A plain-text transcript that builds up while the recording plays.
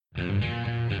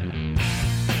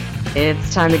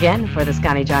It's time again for the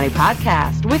Scotty Johnny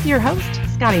podcast with your host,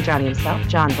 Scotty Johnny himself,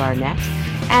 John Barnett,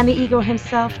 and the ego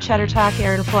himself, Cheddar Talk,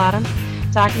 Aaron Flottam,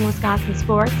 talking Wisconsin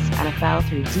sports, NFL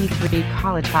through D3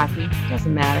 college hockey,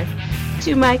 doesn't matter.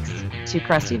 Two mics, two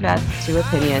crusty vets, two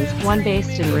opinions, one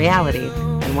based in reality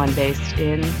and one based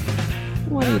in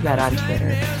what do you bet on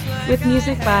Twitter, with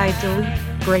music by Delete,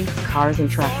 Greats, Cars,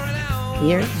 and Trucks.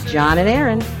 Here's John and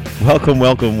Aaron. Welcome,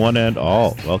 one and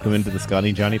all. Welcome into the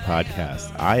Scotty Johnny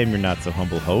podcast. I am your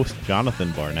not-so-humble host,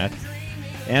 Jonathan Barnett.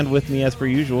 And with me, as per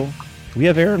usual, we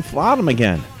have Aaron Flottam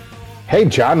again. Hey,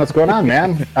 John, what's going on,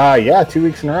 man? 2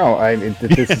 weeks in a row.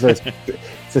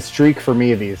 It's a streak for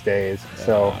me these days.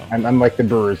 So I'm like the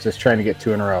Brewers, just trying to get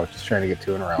two in a row.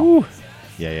 Ooh.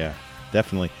 Yeah,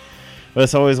 definitely. But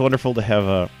it's always wonderful to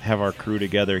have our crew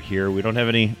together here. We don't have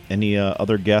any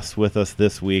other guests with us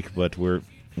this week, but we're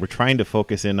trying to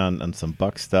focus in on some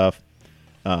Buck stuff.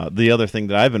 The other thing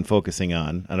that I've been focusing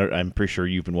on, and I'm pretty sure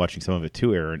you've been watching some of it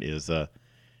too, Aaron, is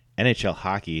NHL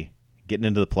hockey getting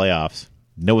into the playoffs.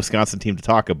 No Wisconsin team to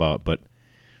talk about, but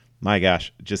my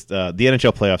gosh, just the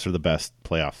NHL playoffs are the best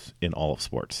playoffs in all of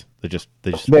sports.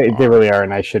 They really are,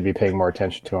 and I should be paying more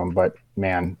attention to them. But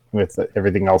man, with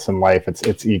everything else in life,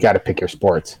 it's you got to pick your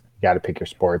sports.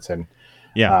 And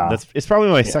it's probably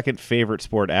my second favorite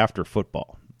sport after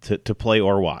football to play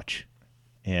or watch.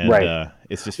 And right.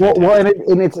 It's just fantastic.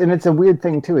 and it's a weird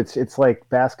thing too. It's like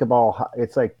basketball.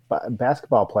 It's like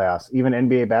basketball playoffs. Even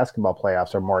NBA basketball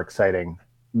playoffs are more exciting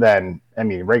than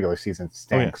regular season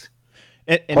stinks. Oh,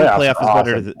 yeah. Any playoff is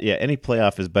awesome. Any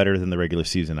playoff is better than the regular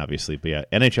season, obviously. But yeah,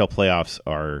 NHL playoffs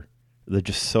they're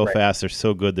just so fast. They're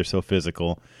so good. They're so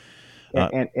physical.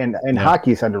 And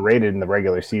hockey's underrated in the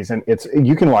regular season.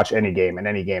 You can watch any game, and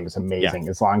any game is amazing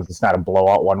as long as it's not a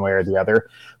blowout one way or the other.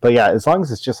 But yeah, as long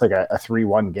as it's just like a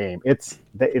 3-1 game, it's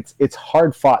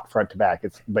hard fought front to back.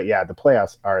 The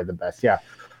playoffs are the best. Yeah,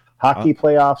 hockey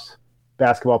playoffs,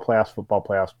 basketball playoffs, football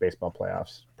playoffs, baseball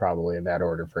playoffs, probably in that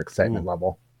order for excitement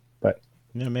level. But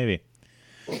yeah, maybe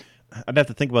I'd have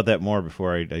to think about that more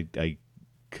before I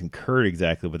concurred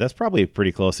exactly. But that's probably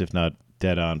pretty close, if not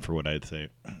dead on, for what I'd say.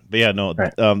 But yeah, no.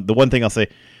 Right. The one thing I'll say,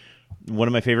 one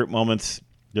of my favorite moments,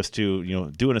 just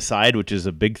to do an aside, which is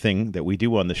a big thing that we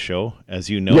do on the show, as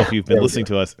you know, if you've been listening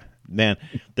to us, man,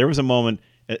 there was a moment,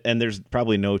 and there's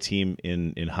probably no team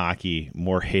in hockey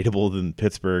more hateable than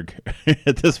Pittsburgh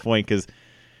at this point, because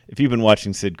if you've been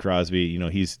watching Sid Crosby,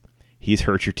 he's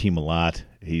hurt your team a lot.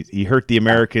 He hurt the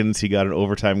Americans. He got an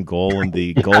overtime goal in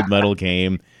the gold medal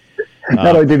game.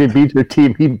 Not only did he beat your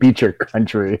team, he beat your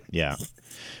country. Yeah,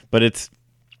 but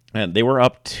they were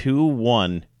up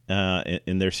 2-1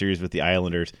 in their series with the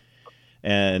Islanders,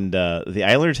 and the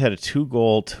Islanders had a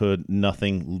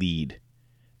 2-0-0 lead,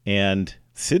 and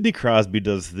Sidney Crosby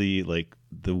does the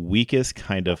weakest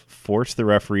kind of force the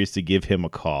referees to give him a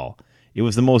call. It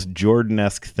was the most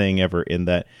Jordan-esque thing ever, in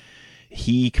that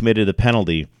he committed a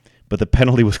penalty, but the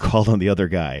penalty was called on the other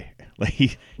guy. Like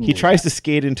he tries to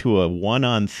skate into a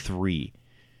 1-on-3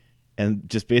 and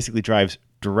just basically drives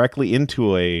directly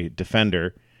into a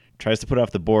defender, tries to put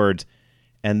off the boards,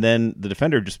 and then the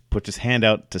defender just puts his hand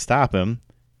out to stop him,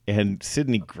 and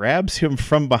Sidney grabs him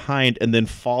from behind and then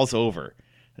falls over.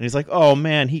 And he's like, "Oh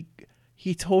man,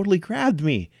 he totally grabbed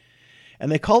me."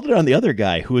 And they called it on the other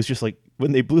guy, who was just like,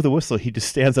 when they blew the whistle, he just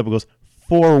stands up and goes,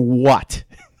 "For what?"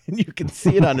 And you can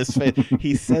see it on his face.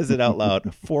 He says it out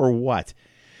loud. For what?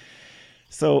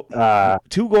 So,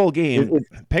 2-goal game.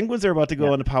 Penguins are about to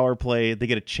go on a power play. They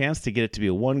get a chance to get it to be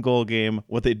a 1-goal game.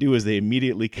 What they do is they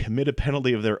immediately commit a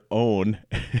penalty of their own,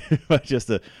 just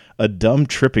a dumb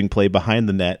tripping play behind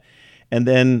the net. And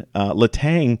then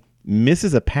Letang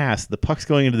misses a pass. The puck's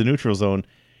going into the neutral zone.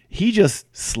 He just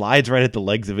slides right at the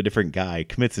legs of a different guy,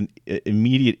 commits an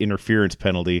immediate interference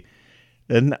penalty.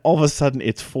 And all of a sudden,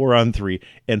 it's 4-on-3,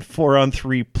 and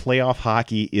 4-on-3 playoff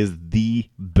hockey is the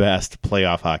best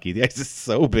playoff hockey. The ice is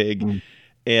so big,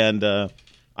 and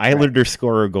Islanders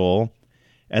score a goal,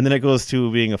 and then it goes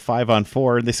to being a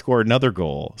 5-on-4, and they score another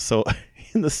goal. So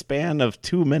in the span of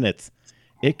 2 minutes,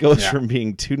 it goes from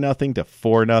being 2-0 to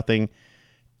 4-0,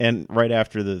 and right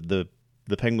after the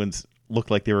Penguins looked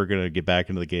like they were going to get back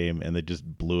into the game, and they just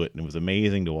blew it, and it was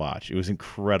amazing to watch. It was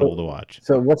incredible to watch.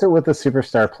 So what's it with the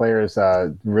superstar players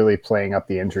really playing up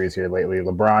the injuries here lately?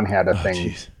 LeBron had a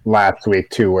thing last week,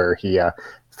 too, where he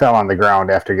fell on the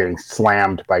ground after getting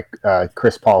slammed by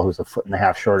Chris Paul, who's a foot and a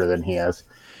half shorter than he is.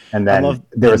 And then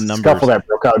there was a scuffle that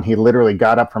broke out, and he literally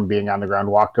got up from being on the ground,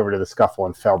 walked over to the scuffle,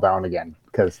 and fell down again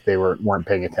because they weren't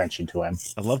paying attention to him.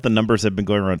 I love the numbers that have been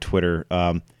going around Twitter.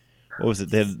 What was it?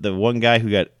 They had the one guy who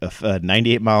got a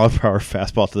 98-mile-per-hour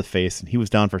fastball to the face, and he was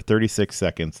down for 36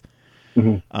 seconds.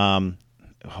 What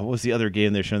was the other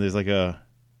game they're showing? There's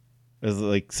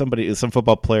some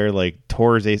football player like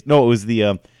tore his ACL. No, it was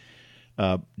the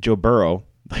Joe Burrow,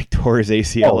 like tore his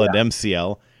ACL and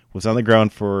MCL, was on the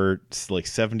ground for like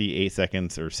 78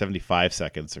 seconds or 75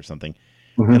 seconds or something.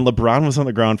 And LeBron was on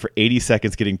the ground for 80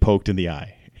 seconds getting poked in the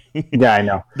eye. Yeah, I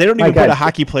know. They don't even put a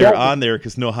hockey player on there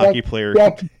because no hockey player.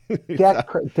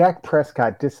 Dak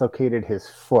Prescott dislocated his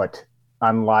foot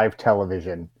on live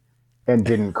television and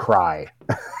didn't cry.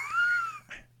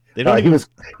 He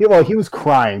was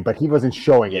crying, but he wasn't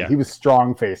showing it. He was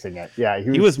strong facing it. Yeah,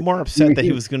 he was more upset that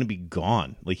he was going to be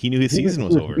gone. Like he knew his season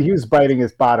was over. He was biting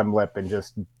his bottom lip and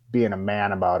just being a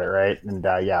man about it, right? And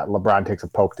LeBron takes a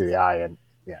poke to the eye, and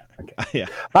okay.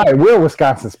 All right, we're a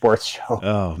Wisconsin sports show.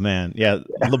 Oh man,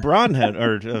 LeBron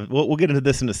had, we'll get into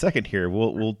this in a second here.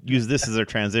 We'll use this as our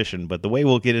transition, but the way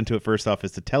we'll get into it first off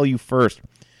is to tell you first.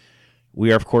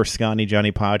 We are, of course, Scotty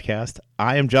Johnny Podcast.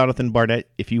 I am Jonathan Barnett.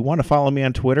 If you want to follow me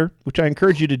on Twitter, which I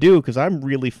encourage you to do because I'm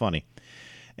really funny,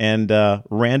 and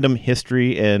random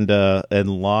history and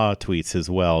law tweets as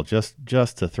well, just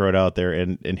to throw it out there.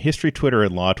 And history Twitter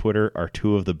and law Twitter are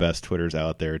two of the best Twitters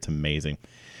out there. It's amazing.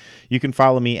 You can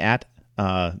follow me at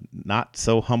Not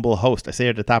So Humble Host. I say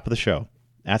it at the top of the show.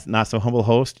 At Not So Humble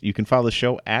Host. You can follow the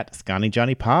show at Scotty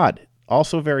Johnny Pod.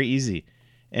 Also very easy.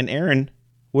 And Aaron,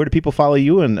 where do people follow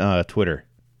you on Twitter?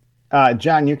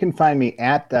 John, you can find me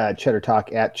at Cheddar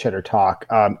Talk, at Cheddar Talk.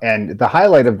 And the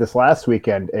highlight of this last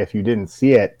weekend, if you didn't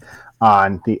see it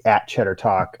on the at Cheddar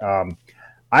Talk,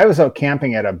 I was out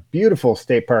camping at a beautiful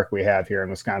state park we have here in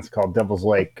Wisconsin called Devil's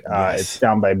Lake. Yes. It's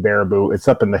down by Baraboo. It's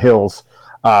up in the hills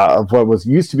of what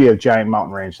used to be a giant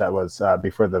mountain range that was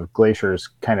before the glaciers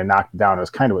kind of knocked it down. It was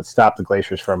kind of what stopped the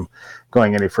glaciers from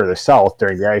going any further south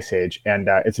during the Ice Age. And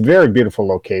it's a very beautiful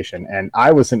location. And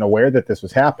I wasn't aware that this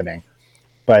was happening.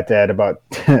 But at about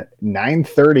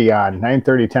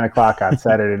 9:30, 10 o'clock on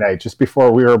Saturday night, just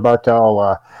before we were about to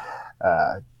all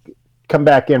come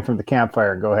back in from the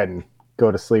campfire and go ahead and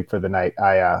go to sleep for the night,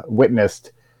 I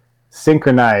witnessed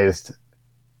synchronized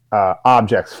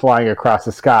objects flying across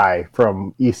the sky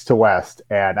from east to west,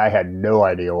 and I had no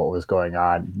idea what was going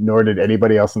on, nor did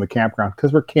anybody else in the campground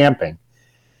because we're camping.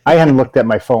 I hadn't looked at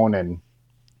my phone in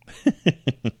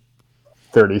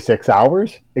 36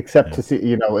 hours, except to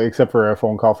see, except for a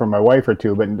phone call from my wife or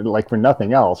two, but like for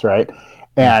nothing else, right?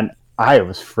 And I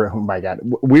was, oh my God,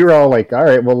 we were all like, all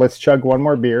right, well, let's chug one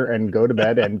more beer and go to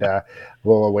bed, and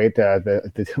we'll await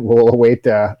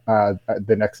the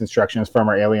next instructions from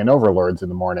our alien overlords in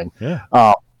the morning. Yeah.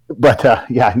 It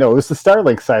was the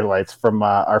Starlink satellites from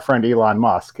our friend Elon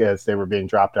Musk as they were being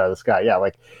dropped out of the sky. Yeah,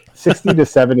 like 60 to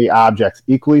 70 objects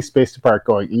equally spaced apart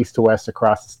going east to west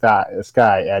across the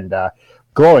sky and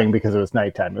glowing because it was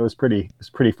nighttime. It was pretty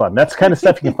fun. That's the kind of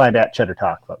stuff you can find at Cheddar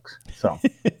Talk, folks. So.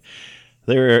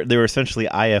 They were essentially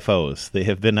IFOs. They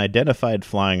have been identified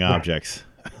flying objects.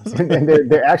 And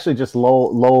they're actually just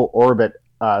low orbit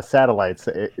satellites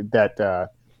that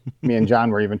me and John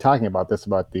were even talking about this,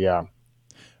 about the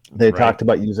they talked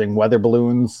about using weather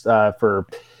balloons for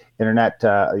internet,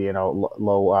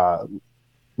 low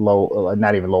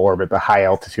not even low orbit, but high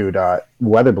altitude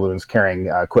weather balloons carrying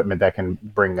equipment that can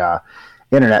bring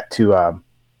internet to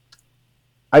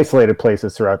isolated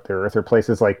places throughout the earth, or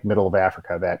places like middle of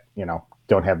Africa that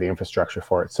don't have the infrastructure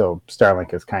for it. So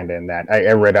Starlink is kind of in that.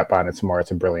 I read up on it some more.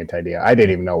 It's a brilliant idea. I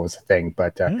didn't even know it was a thing,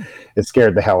 but it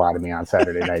scared the hell out of me on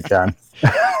Saturday night, John.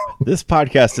 This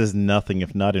podcast is nothing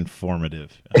if not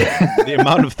informative. The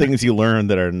amount of things you learn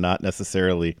that are not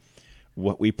necessarily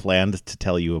what we planned to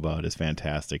tell you about is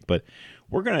fantastic. But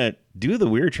we're going to do the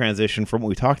weird transition from what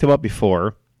we talked about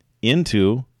before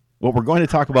into what we're going to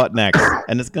talk about next.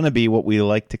 And it's going to be what we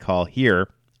like to call here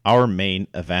our main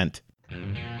event.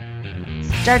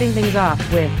 Starting things off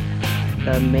with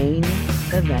the main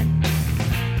event.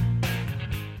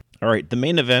 All right, the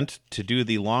main event, to do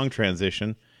the long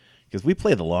transition, because we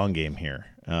play the long game here,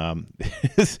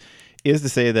 is to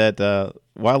say that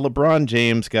while LeBron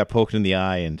James got poked in the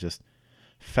eye and just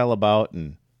fell about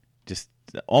and just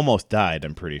almost died,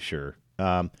 I'm pretty sure.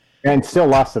 And still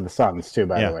lost to the Suns, too,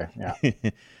 by the way. Yeah.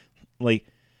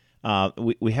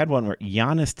 We had one where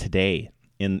Giannis today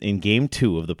in game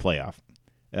 2 of the playoff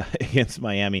against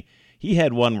Miami, he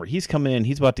had one where he's coming in,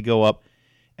 he's about to go up,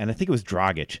 and I think it was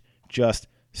Dragic, just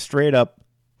straight up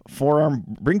forearm,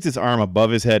 brings his arm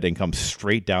above his head and comes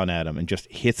straight down at him and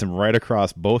just hits him right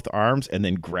across both arms and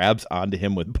then grabs onto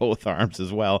him with both arms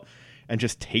as well and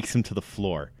just takes him to the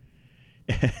floor.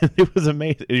 And it was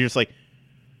amazing. It was just like,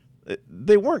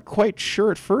 they weren't quite sure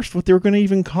at first what they were going to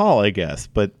even call, I guess,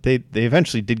 but they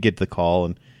eventually did get the call,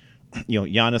 and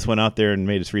Giannis went out there and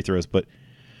made his free throws, but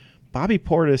Bobby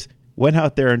Portis went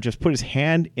out there and just put his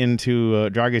hand into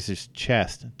Dragic's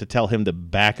chest to tell him to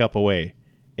back up away.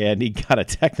 And he got a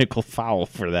technical foul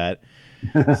for that.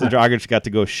 So Dragic got to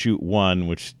go shoot one,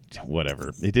 which,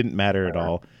 whatever. It didn't matter at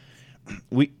all.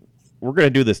 We're going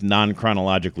to do this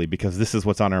non-chronologically because this is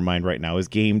what's on our mind right now is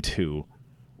Game 2,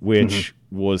 which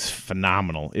was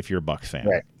phenomenal if you're a Bucks fan.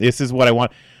 Right. This is what I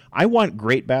want. I want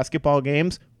great basketball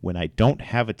games when I don't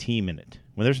have a team in it.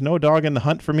 When there's no dog in the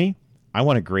hunt for me, I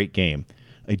want a great game.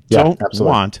 I don't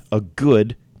want a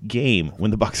good game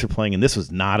when the Bucks are playing, and this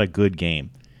was not a good game.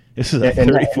 This is a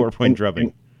 34-point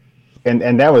drubbing.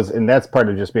 And that's part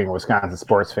of just being a Wisconsin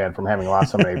sports fan from having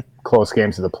lost so many close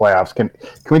games of the playoffs. Can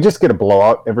we just get a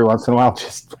blowout every once in a while?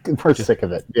 We're sick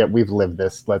of it. Yeah, we've lived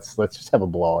this. Let's just have a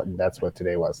blowout, and that's what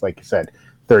today was. Like you said,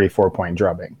 34-point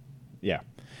drubbing. Yeah.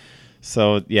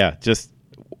 So yeah, just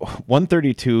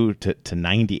 132 to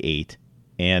 98,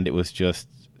 and it was just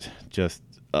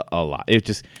a lot. It was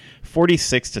just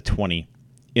 46-20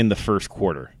 in the first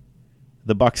quarter.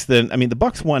 The Bucks the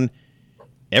Bucks won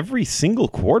every single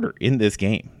quarter in this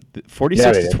game.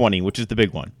 46-20, which is the big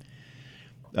one.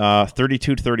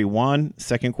 32-31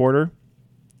 second quarter.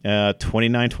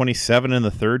 29-27 in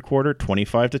the third quarter.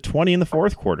 25-20 in the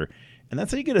fourth quarter. And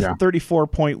that's how you get a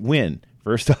 34-point win.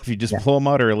 First off, you just blow them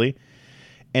out early.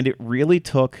 And it really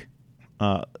took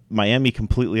Miami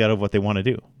completely out of what they want to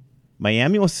do.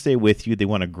 Miami wants to stay with you. They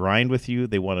want to grind with you.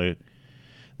 They want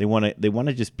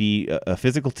to just be a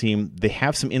physical team. They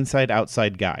have some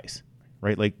inside-outside guys,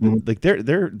 right? Like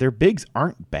their bigs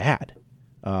aren't bad.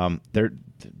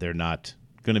 They're not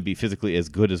going to be physically as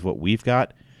good as what we've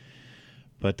got.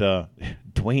 But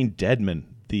Dwayne Dedmon,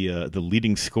 the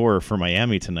leading scorer for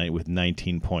Miami tonight with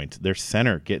 19 points. Their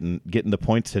center getting the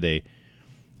points today.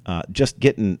 Just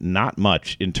getting not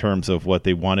much in terms of what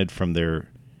they wanted from their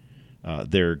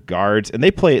guards, and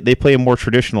they play a more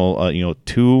traditional,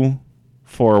 2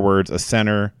 forwards, a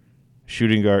center,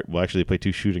 shooting guard. Well, actually, they play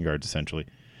 2 shooting guards essentially.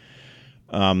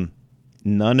 Nunn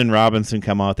and Robinson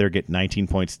come out there, get 19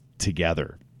 points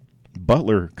together.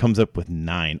 Butler comes up with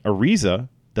 9. Ariza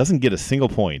doesn't get a single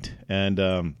point, and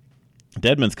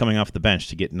Dedmon's coming off the bench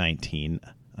to get 19.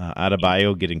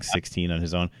 Adebayo getting 16 on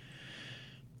his own.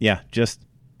 Yeah, just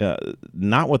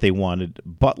not what they wanted.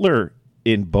 Butler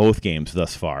in both games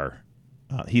thus far.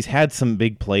 He's had some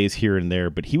big plays here and there,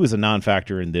 but he was a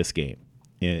non-factor in this game.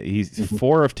 He's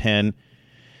 4 of 10.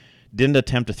 Didn't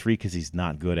attempt a 3 because he's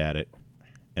not good at it.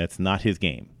 It's not his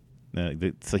game.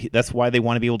 So that's why they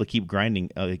want to be able to keep grinding.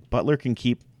 Butler can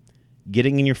keep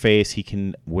getting in your face. He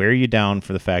can wear you down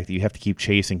for the fact that you have to keep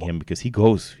chasing him because he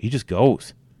just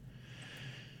goes.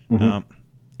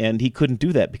 And he couldn't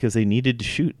do that because they needed to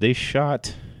shoot. They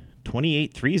shot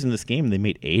 28 threes in this game, and they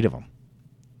made 8 of them.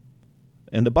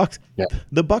 And the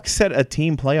Bucks set a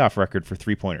team playoff record for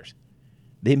 3-pointers.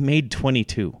 They made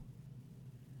 22.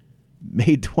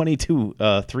 Made 22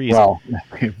 threes. Well,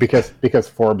 because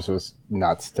Forbes was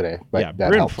nuts today. But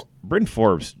yeah, Bryn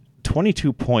Forbes,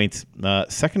 22 points,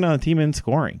 second on the team in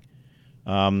scoring.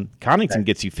 Connaughton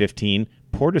gets you 15.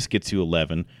 Portis gets you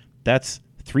 11. That's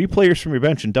 3 players from your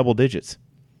bench in double digits.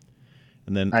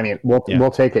 And then we'll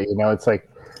take it. It's like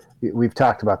we've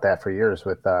talked about that for years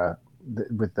with the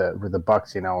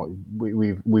Bucks.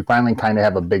 We finally kind of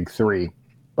have a big 3,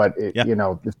 but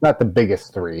it's not the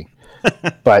biggest 3.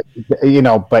 but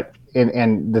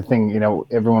and the thing,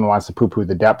 everyone wants to poo-poo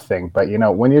the depth thing, but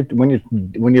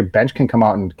when your bench can come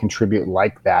out and contribute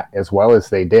like that as well as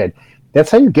they did,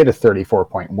 that's how you get a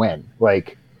 34-point win.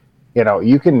 Like,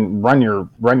 you can run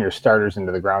your starters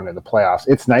into the ground in the playoffs.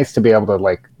 It's nice to be able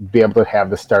to have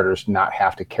the starters not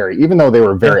have to carry, even though they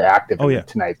were very active in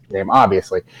tonight's game,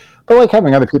 obviously. But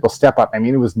having other people step up,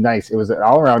 it was nice. It was an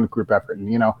all-around group effort,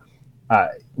 and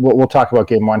we'll talk about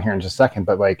Game 1 here in just a second.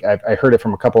 But I heard it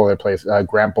from a couple other places.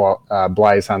 Grant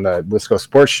Blythe on the Wisco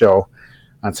Sports Show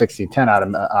on 1610 out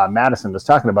of Madison was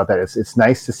talking about that. It's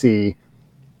nice to see,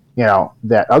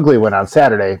 that ugly win on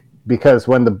Saturday. Because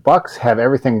when the Bucks have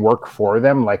everything work for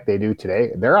them like they do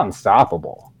today, they're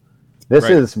unstoppable.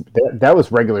 That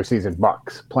was regular season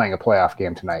Bucks playing a playoff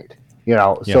game tonight.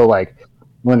 So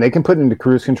when they can put into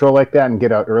cruise control like that and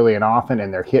get out early and often,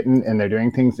 and they're hitting and they're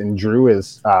doing things, and Drew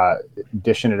is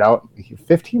dishing it out.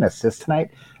 15 assists tonight.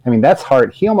 That's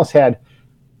hard. He almost had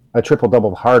a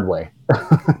triple-double the hard way.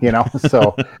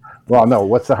 So, well, no,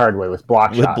 what's the hard way? It was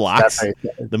block shots. With blocks?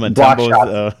 The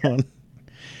Montembo's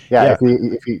Yeah.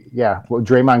 Well,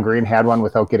 Draymond Green had one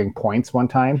without getting points one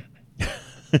time.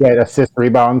 Yeah, assist,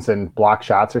 rebounds, and block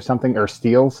shots or something, or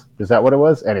steals. Is that what it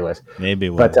was? Anyways, Maybe.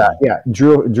 But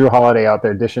Drew Holiday out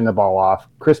there dishing the ball off.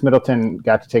 Chris Middleton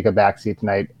got to take a backseat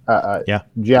tonight.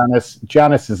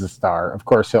 Giannis is a star. Of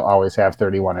course, he'll always have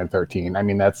 31 and 13. I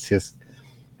mean, that's his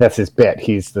bit.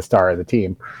 He's the star of the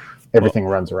team. Everything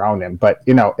runs around him. But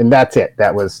and that's it.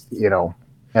 That was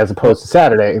as opposed to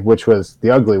Saturday, which was the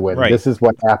ugly win. Right. This is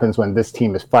what happens when this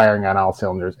team is firing on all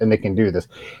cylinders, and they can do this.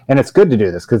 And it's good to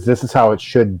do this because this is how it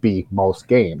should be most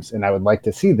games. And I would like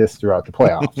to see this throughout the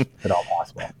playoffs, if at all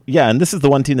possible. Yeah, and this is the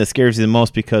one team that scares you the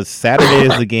most because Saturday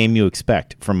is the game you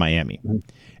expect from Miami. Mm-hmm.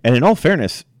 And in all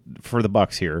fairness, for the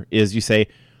Bucks here, is you say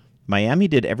Miami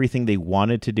did everything they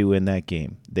wanted to do in that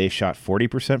game. They shot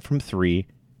 40% from three.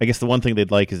 I guess the one thing they'd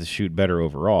like is to shoot better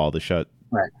overall. They shot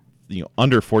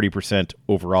under 40%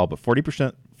 overall, but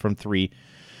 40% from three.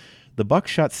 The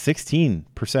Bucks shot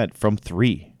 16% from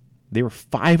three. They were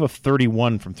 5 of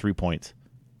 31 from 3 points,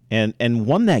 and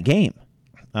won that game.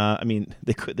 I mean,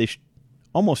 they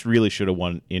almost really should have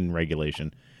won in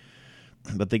regulation,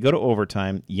 but they go to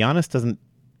overtime. Giannis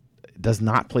does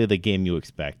not play the game you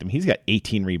expect. I mean, he's got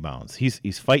 18 rebounds.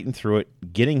 He's fighting through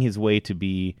it, getting his way to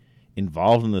be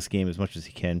involved in this game as much as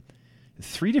he can.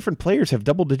 3 different players have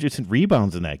double digits in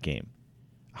rebounds in that game.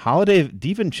 Holiday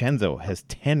DiVincenzo has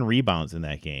 10 rebounds in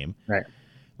that game. Right.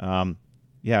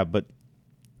 But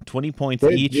 20 points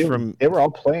each from. They were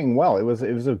all playing well. It was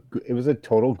a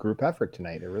total group effort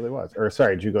tonight. It really was. Or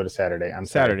sorry, did you go to Saturday? I'm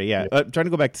sorry. Saturday, yeah. Trying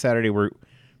to go back to Saturday. We're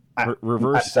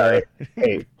reverse. I'm sorry.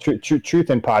 Hey, truth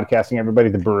in podcasting, everybody.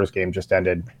 The Brewers game just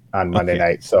ended on Monday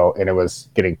night, and it was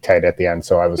getting tight at the end.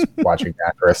 So I was watching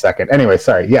that for a second. Anyway,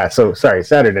 sorry. Yeah. So sorry.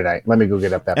 Saturday night. Let me go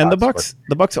get up that. And the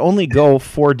Bucks only go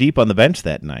 4 deep on the bench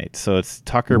that night. So it's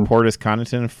Tucker, Portis,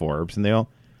 Connaughton, and Forbes, and they all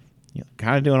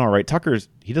kind of doing all right.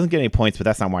 He doesn't get any points, but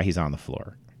that's not why he's on the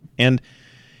floor. And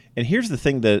here's the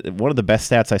thing: one of the best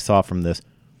stats I saw from this,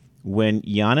 when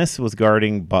Giannis was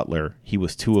guarding Butler, he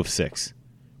was 2 of 6.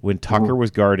 When Tucker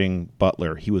was guarding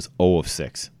Butler, he was 0 of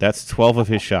 6. That's 12 of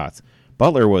his shots.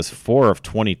 Butler was 4 of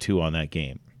 22 on that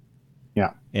game.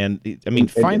 Yeah. And, I mean,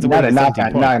 finds a way to not a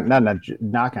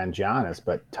knock on Giannis,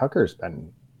 but Tucker's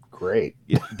been great.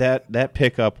 That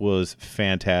pickup was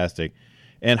fantastic.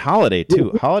 And Holiday,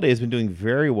 too. Holiday has been doing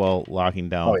very well locking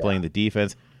down, playing the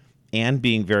defense, and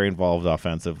being very involved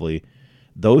offensively.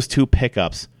 Those 2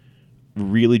 pickups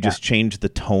really just changed the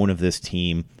tone of this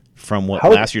team from what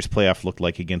last year's playoff looked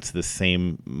like against the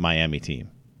same Miami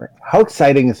team. How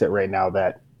exciting is it right now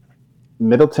that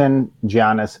Middleton,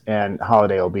 Giannis, and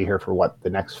Holiday will be here for the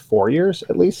next 4 years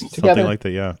at least together? Something like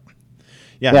that, yeah.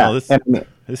 No,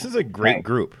 this is a great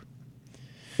group.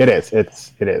 It is. It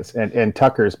is. And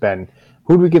Tucker's been.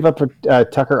 Who did we give up for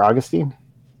Tucker? Augustine?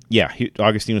 Yeah,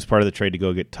 Augustine was part of the trade to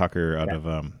go get Tucker out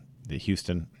of the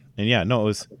Houston. And it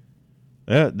was.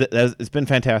 It's been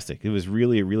fantastic. It was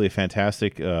really, really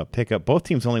fantastic pickup. Both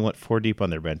teams only went 4 deep on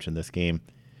their bench in this game.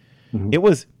 Mm-hmm. It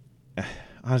was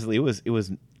honestly, it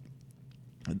was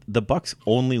the Bucks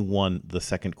only won the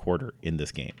second quarter in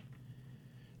this game.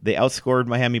 They outscored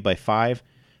Miami by 5.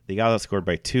 They got outscored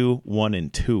by 2, 1,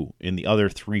 and 2 in the other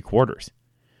 3 quarters.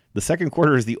 The second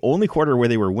quarter is the only quarter where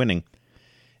they were winning,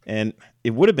 and it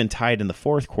would have been tied in the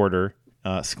fourth quarter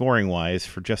scoring wise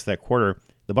for just that quarter.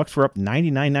 The Bucks were up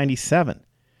 99-97.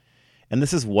 And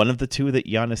this is one of the 2 that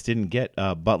Giannis didn't get.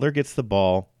 Butler gets the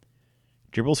ball,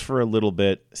 dribbles for a little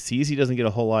bit, sees he doesn't get a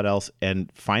whole lot else, and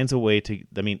finds a way to,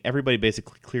 everybody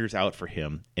basically clears out for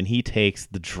him, and he takes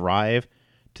the drive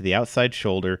to the outside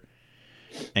shoulder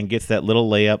and gets that little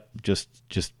layup,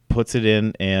 just puts it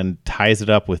in and ties it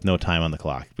up with no time on the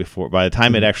clock. By the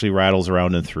time it actually rattles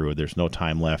around and through, there's no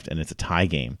time left, and it's a tie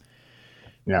game.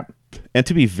 Yeah. And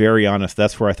to be very honest,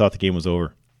 that's where I thought the game was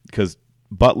over, because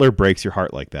Butler breaks your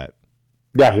heart like that.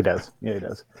 Yeah, he does. Yeah, he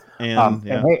does.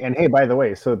 And hey, by the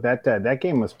way, so that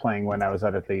game was playing when I was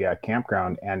out at the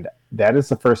campground, and that is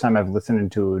the first time I've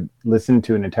listened to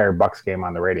an entire Bucks game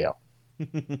on the radio.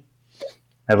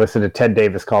 I listened to Ted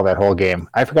Davis call that whole game.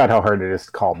 I forgot how hard it is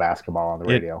to call basketball on the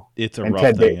radio. It's a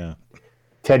rough thing. Yeah.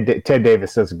 Ted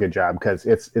Davis does a good job because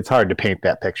it's hard to paint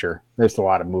that picture. There's a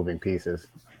lot of moving pieces.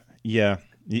 Yeah.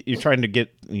 You're trying to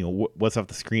get what's off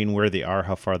the screen, where they are,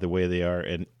 how far away they are,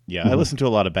 and I listen to a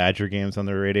lot of Badger games on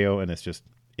the radio, and it's just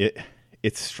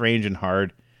it's strange and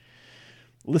hard.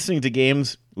 Listening to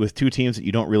games with 2 teams that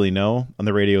you don't really know on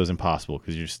the radio is impossible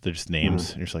because they're just names,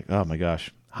 and you're just like, oh my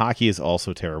gosh. Hockey is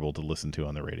also terrible to listen to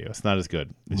on the radio. It's not as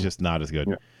good. It's just not as good.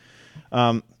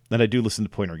 Yeah. And I do listen to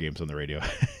Pointer games on the radio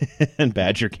and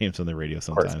Badger games on the radio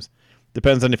sometimes.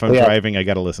 Depends on if I'm driving. I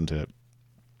got to listen to it.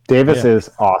 Davis is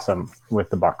awesome with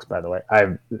the Bucks, by the way.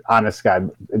 Honest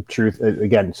God, truth,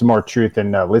 again, some more truth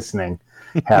in listening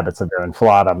habits of Aaron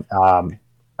Flottam.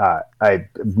 I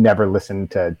never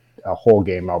listened to a whole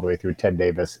game all the way through. Ted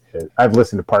Davis, I've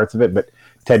listened to parts of it, but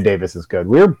Ted Davis is good.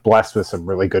 We're blessed with some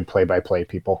really good play-by-play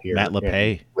people here. Matt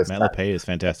LePay. Matt LePay is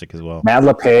fantastic as well. Matt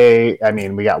LePay. I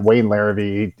mean, we got Wayne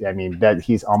Larrabee. I mean, that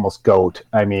he's almost GOAT.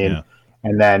 I mean,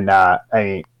 and then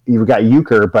you've got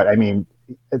Euchre, but I mean,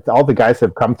 all the guys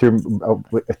have come through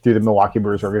the Milwaukee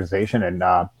Brewers organization, and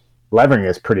Levering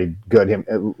is pretty good.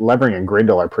 Levering and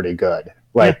Grindle are pretty good.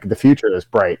 Like the future is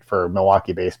bright for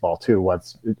Milwaukee baseball too.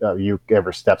 Once Euchre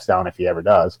ever steps down, if he ever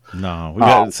does. No, we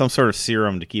got some sort of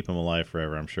serum to keep him alive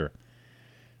forever, I'm sure.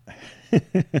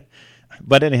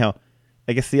 But anyhow,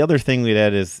 I guess the other thing we'd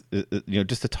add is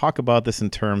just to talk about this in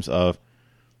terms of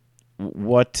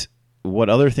what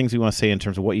other things we want to say in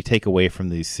terms of what you take away from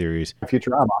these series.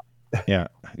 Futurama.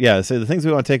 Yeah. So the things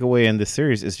we want to take away in this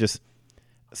series is just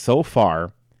so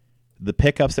far, the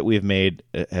pickups that we've made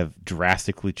have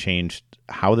drastically changed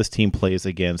how this team plays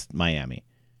against Miami.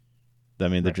 I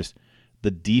mean, they're just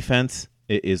the defense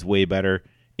is way better.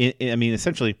 I mean,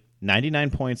 essentially 99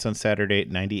 points on Saturday,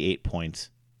 98 points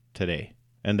today,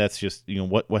 and that's just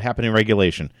what happened in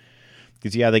regulation.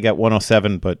 Because they got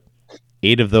 107, but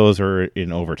 8 of those are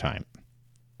in overtime.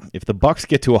 If the Bucks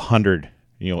get to 100,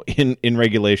 in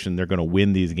regulation, they're going to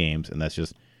win these games, and that's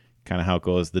just kind of how it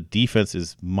goes. The defense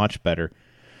is much better,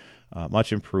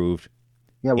 much improved.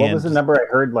 Yeah, what was the number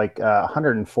I heard? Like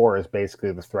 104 is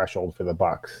basically the threshold for the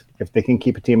Bucks. If they can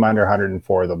keep a team under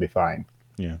 104, they'll be fine.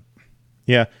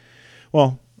 Yeah.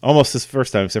 Well, almost this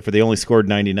first time, except for they only scored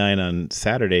 99 on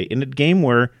Saturday in a game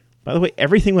where, by the way,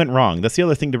 everything went wrong. That's the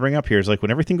other thing to bring up here is like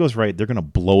when everything goes right, they're going to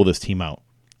blow this team out.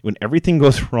 When everything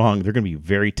goes wrong, they're going to be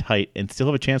very tight and still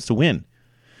have a chance to win.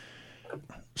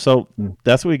 So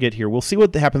that's what we get here. We'll see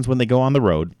what happens when they go on the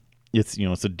road. It's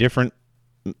it's a different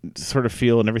sort of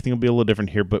feel, and everything will be a little different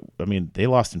here. But I mean, they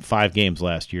lost in 5 games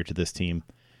last year to this team,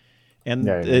 and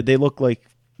they look like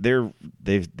they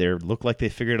look like they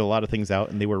figured a lot of things out,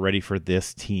 and they were ready for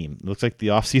this team. It looks like the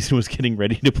offseason was getting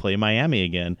ready to play Miami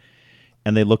again,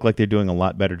 and they look like they're doing a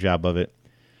lot better job of it.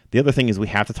 The other thing is we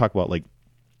have to talk about like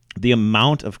the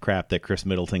amount of crap that Chris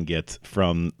Middleton gets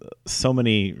from so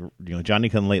many Johnny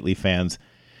Come Lately fans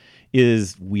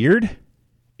is weird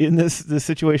in this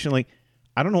situation. Like,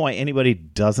 I don't know why anybody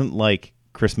doesn't like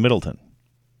Chris Middleton.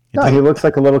 No, he looks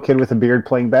like a little kid with a beard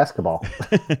playing basketball.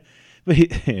 But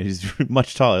he's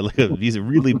much taller. He's a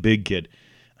really big kid.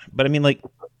 But I mean, like,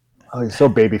 he's so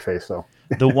baby-faced, though.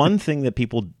 The one thing that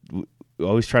people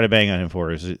always try to bang on him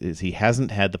for is he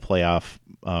hasn't had the playoff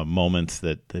moments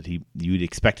that you'd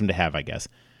expect him to have, I guess.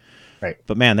 Right.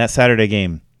 But man, that Saturday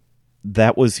game,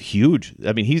 that was huge.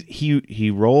 I mean,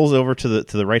 he rolls over to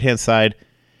the right hand side,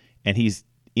 and he's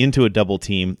into a double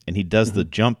team, and he does the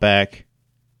jump back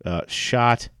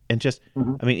shot, and just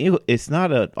I mean, it's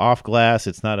not an off glass,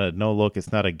 it's not a no look,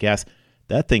 it's not a guess.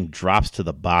 That thing drops to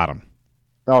the bottom.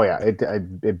 Oh yeah,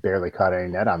 it barely caught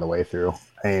any net on the way through.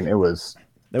 I mean, it was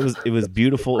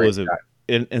beautiful. It was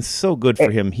and so good for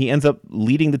him. He ends up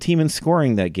leading the team in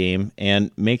scoring that game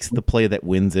and makes the play that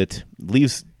wins it.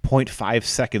 Leaves 0.5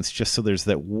 seconds just so there's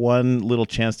that one little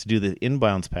chance to do the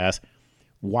inbounds pass.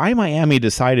 Why Miami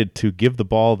decided to give the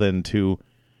ball then to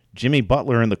Jimmy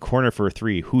Butler in the corner for a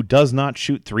 3, who does not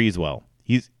shoot threes well.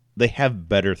 They have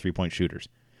better 3-point shooters,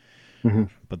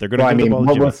 but they're going to give the ball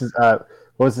to Jimmy.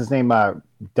 What was his name?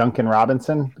 Duncan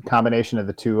Robinson, combination of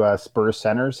the 2 Spurs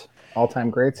centers, all-time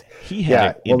greats. He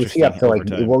had what was he up to?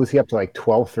 What was he up to? Like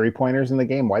 12 3-pointers in the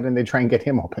game? Why didn't they try and get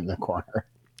him open in the corner?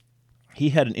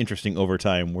 He had an interesting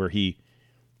overtime where he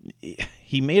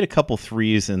made a couple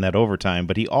threes in that overtime,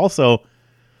 but he also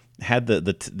had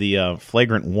the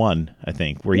flagrant one, I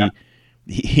think, where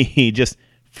he just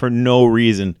for no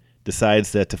reason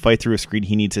decides that to fight through a screen,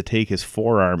 he needs to take his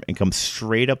forearm and come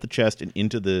straight up the chest and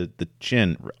into the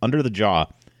chin, under the jaw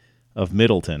of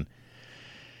Middleton.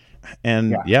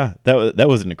 And that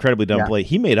was an incredibly dumb play.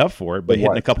 He made up for it by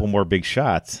hitting a couple more big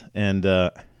shots. And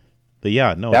wasn't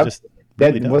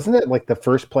it like the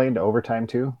first play into overtime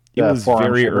too? It was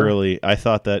very early. I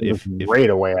thought that if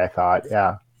right away, I thought,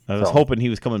 I was hoping he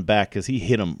was coming back because he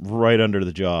hit him right under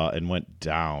the jaw and went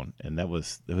down, and that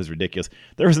was ridiculous.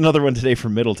 There was another one today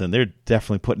from Middleton. They're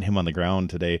definitely putting him on the ground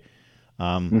today.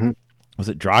 Was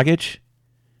it Dragic?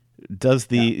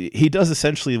 He does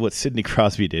essentially what Sidney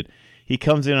Crosby did. He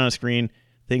comes in on a screen,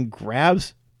 then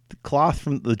grabs the cloth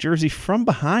from the jersey from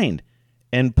behind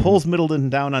and pulls Middleton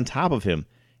down on top of him.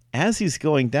 As he's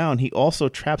going down, he also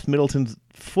traps Middleton's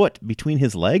foot between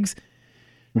his legs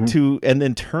and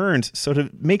then turns so to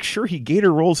make sure he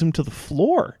gator rolls him to the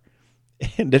floor.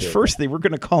 And at first they were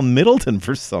going to call Middleton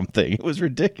for something. It was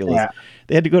ridiculous. Yeah.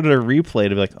 They had to go to the replay to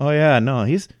be like, oh yeah, no,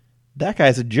 that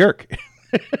guy's a jerk.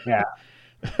 Yeah.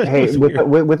 Hey,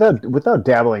 without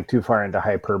dabbling too far into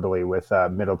hyperbole with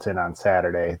Middleton on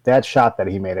Saturday, that shot that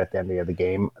he made at the end of the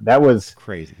game, that was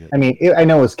crazy good. I mean, I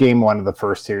know it was game one of the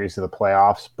first series of the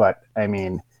playoffs, but I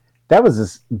mean, that was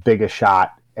as big a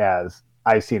shot as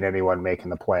I've seen anyone make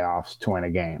in the playoffs to win a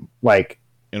game. Like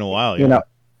in a while, you know.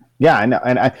 Yeah, I know,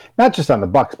 and not just on the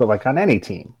Bucks, but like on any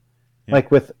team. Yeah.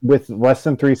 Like with less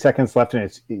than 3 seconds left,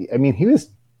 and he was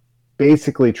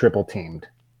basically triple teamed.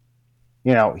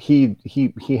 You know, he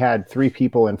had 3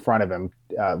 people in front of him.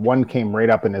 One came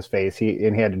right up in his face. He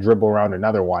had to dribble around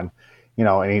another one, you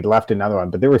know, and he left another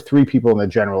one. But there were 3 people in the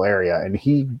general area, and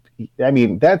I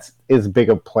mean, that's as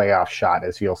big a playoff shot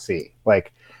as you'll see.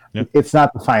 Like, It's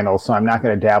not the finals, so I'm not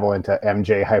going to dabble into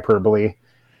MJ hyperbole.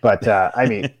 But I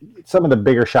mean, some of the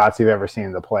bigger shots you've ever seen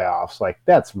in the playoffs, like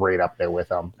that's right up there with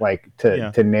them. Like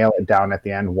to nail it down at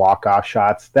the end, walk-off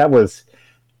shots. That was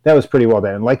pretty well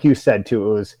done. And like you said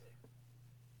too, it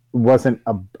wasn't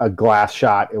a glass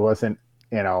shot. It wasn't,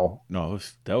 you know,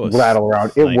 that was rattle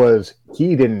around. It was,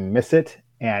 he didn't miss it,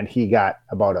 and he got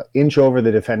about an inch over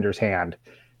the defender's hand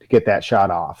to get that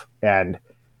shot off. And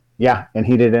and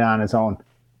he did it on his own.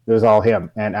 It was all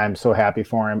him, and I'm so happy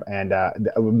for him. And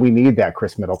we need that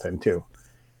Chris Middleton too.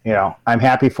 You know, I'm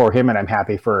happy for him, and I'm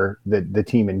happy for the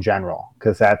team in general,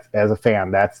 because that's, as a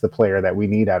fan, that's the player that we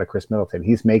need out of Chris Middleton.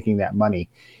 He's making that money.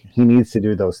 He needs to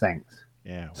do those things.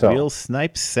 Yeah, so, Will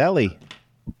Snipe Sally.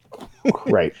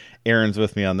 Right. Aaron's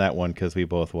with me on that one because we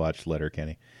both watched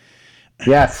Letterkenny.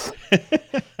 Yes.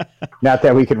 Not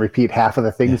that we can repeat half of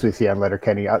the things we see on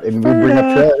Letterkenny, and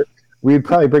we'd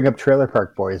probably bring up Trailer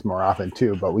Park Boys more often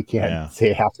too, but we can't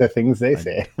say half the things they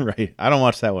say. Right. I don't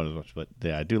watch that one as much, but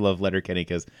yeah, I do love Letterkenny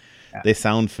because they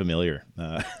sound familiar.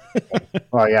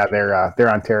 Well, yeah, they're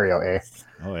Ontario, eh?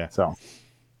 Oh yeah. So,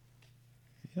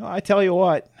 you know, I tell you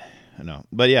what, no,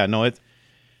 but yeah, no, it's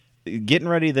getting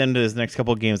ready then to his next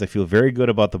couple of games. I feel very good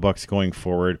about the Bucks going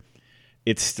forward.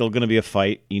 It's still going to be a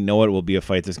fight. You know, it will be a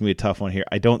fight. There's going to be a tough one here.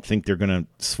 I don't think they're going to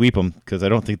sweep them because I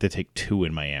don't think they take 2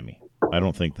 in Miami. I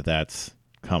don't think that's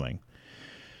coming.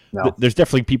 No. There's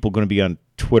definitely people going to be on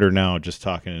Twitter now just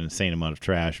talking an insane amount of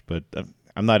trash, but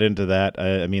I'm not into that.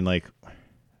 I mean, like,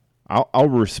 I'll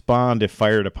respond if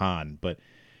fired upon, but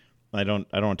I don't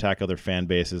attack other fan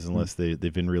bases unless they've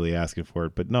been really asking for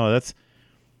it. But no,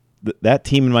 that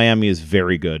team in Miami is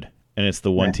very good, and it's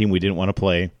the one team we didn't want to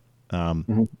play.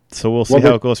 So we'll see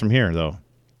how it goes from here, though.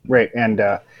 Right, and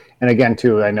again,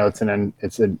 too, I know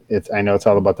I know it's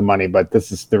all about the money, but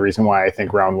this is the reason why I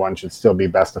think round 1 should still be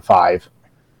best of 5.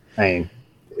 I mean,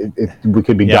 we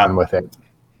could be done with it.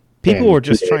 People were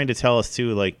just trying to tell us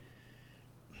too, like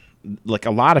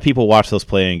a lot of people watch those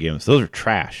playing games. Those are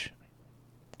trash.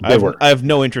 I have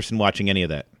no interest in watching any of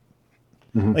that.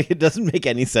 Mm-hmm. Like, it doesn't make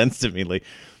any sense to me. Like,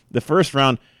 the first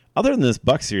round, other than this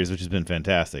Bucks series, which has been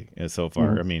fantastic so far.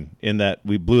 Mm-hmm. I mean, in that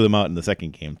we blew them out in the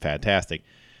second game, fantastic.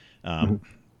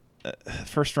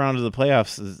 First round of the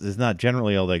playoffs is not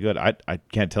generally all that good. I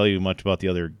can't tell you much about the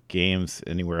other games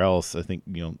anywhere else. I think,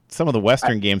 you know, some of the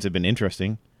Western games have been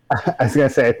interesting. I was going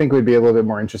to say, I think we'd be a little bit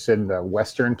more interested in the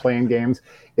Western playing games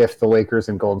if the Lakers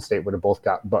and Golden State would have both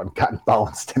gotten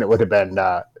bounced, and it would have been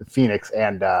Phoenix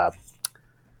and the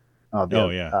other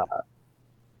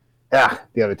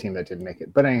team that didn't make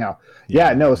it. But anyhow,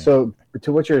 so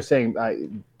to what you're saying,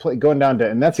 going down to,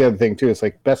 and that's the other thing too, it's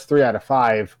like best 3 out of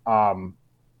 5.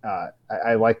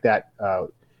 I like that,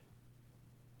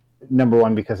 number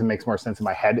one, because it makes more sense in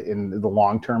my head in the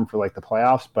long term for like the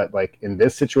playoffs. But like in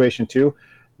this situation too,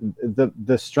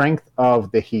 the strength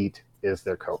of the Heat is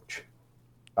their coach.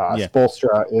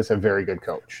 Spoelstra is a very good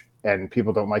coach, and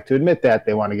people don't like to admit that.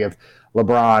 They want to give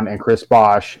LeBron and Chris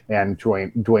Bosh and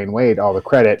Dwayne Wade all the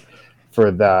credit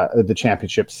for the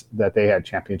championships that they had.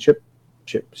 They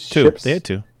had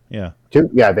 2. Yeah. 2.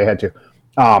 Yeah, they had 2.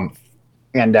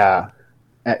 And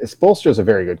Spoelstra is a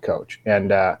very good coach,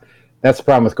 and that's the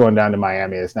problem with going down to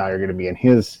Miami, is now you're going to be in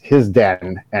his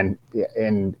den, and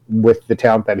with the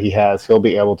talent that he has, he'll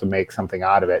be able to make something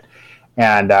out of it.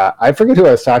 And I forget who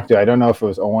I was talking to. I don't know if it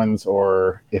was Owens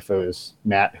or if it was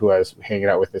Matt who I was hanging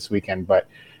out with this weekend, but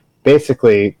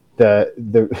basically the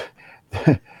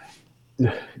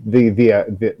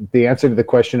answer to the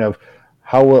question of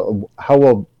how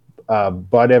will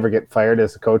Bud ever get fired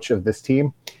as the coach of this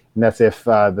team, and that's if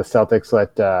the Celtics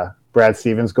let Brad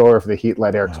Stevens go, or if the Heat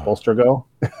let Eric Spoelstra go.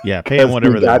 Yeah, pay him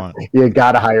whatever they want. You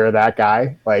got to hire that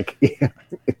guy. Like,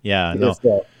 yeah, no.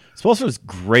 Spoelstra's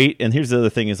great, and here's the other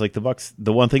thing: is like the Bucks.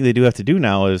 The one thing they do have to do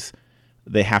now is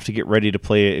they have to get ready to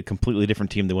play a completely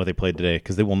different team than what they played today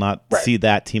because they will not see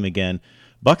that team again.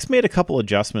 Bucks made a couple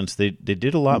adjustments. They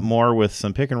did a lot more with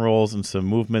some pick and rolls and some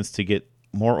movements to get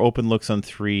more open looks on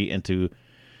three and to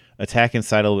attack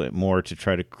inside a little bit more to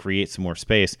try to create some more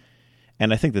space.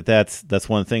 And I think that's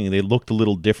one thing. They looked a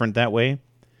little different that way.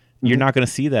 You're not going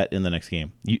to see that in the next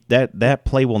game. That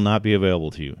play will not be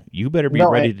available to you. You better be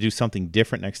ready to do something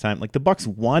different next time. Like the Bucks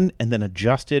won and then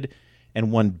adjusted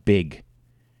and won big.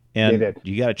 And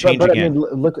you got to change again. I mean,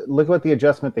 look what the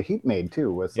adjustment the Heat made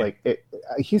too was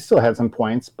he still had some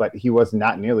points, but he was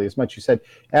not nearly as much. You said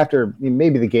after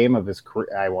maybe the game of his career,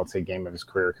 I won't say game of his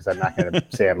career because I'm not going to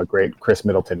say I'm a great Chris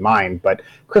Middleton mind, but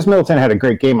Chris Middleton had a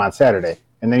great game on Saturday.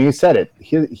 And then you said it.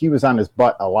 He was on his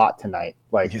butt a lot tonight.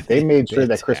 Like they made sure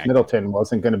that Chris Middleton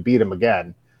wasn't going to beat him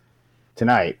again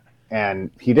tonight,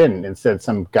 and he didn't. Instead,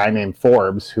 some guy named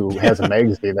Forbes, who has a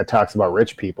magazine that talks about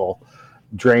rich people,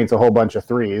 drains a whole bunch of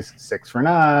threes, 6 for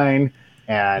 9,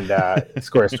 and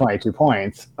scores 22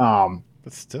 points.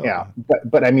 But still,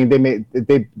 but I mean,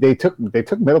 they took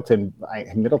Middleton.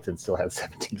 Middleton still has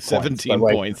 17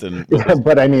 points, and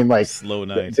but I mean, like slow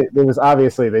night. It was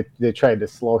obviously they tried to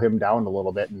slow him down a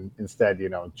little bit, and instead,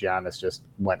 Giannis just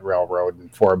went railroad,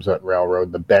 and Forbes went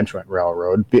railroad, the bench went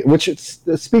railroad, which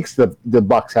speaks to the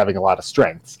Bucks having a lot of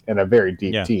strengths and a very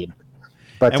deep team.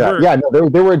 But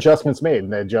there were adjustments made,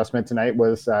 and the adjustment tonight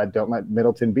was don't let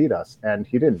Middleton beat us, and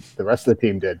he didn't. The rest of the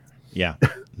team did. Yeah,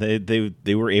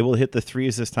 they were able to hit the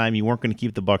threes this time. You weren't going to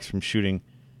keep the Bucks from shooting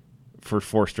for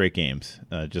 4 straight games.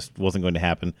 Just wasn't going to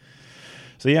happen.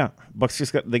 So yeah, Bucks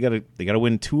just got to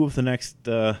win 2 of the next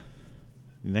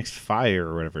 5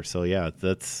 or whatever. So yeah,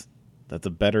 that's a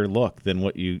better look than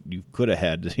what you could have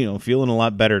had. Feeling a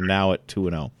lot better now at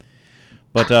 2-0.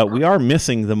 But we are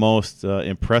missing the most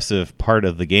impressive part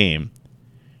of the game,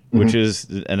 which is,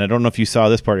 and I don't know if you saw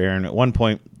this part, Aaron. At one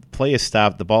point, play is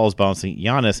stopped, the ball is bouncing.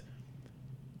 Giannis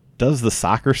does the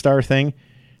soccer star thing,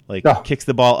 kicks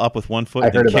the ball up with one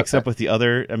foot, then kicks up with the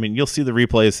other. I mean, you'll see the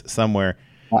replays somewhere.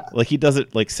 Like he does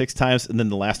it 6 times, and then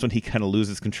the last one he kind of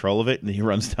loses control of it, and he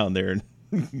runs down there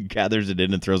and gathers it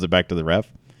in and throws it back to the ref.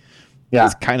 Yeah,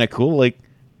 it's kind of cool. Like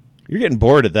you're getting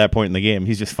bored at that point in the game.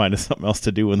 He's just finding something else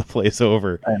to do when the play's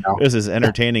over. I know. It was as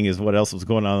entertaining as what else was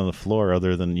going on the floor,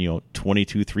 other than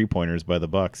 22 3-pointers by the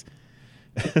Bucks.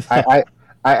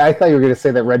 I thought you were going to say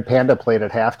that Red Panda played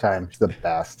at halftime. She's the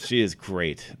best. She is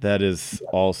great. That is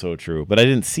also true. But I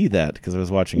didn't see that because I was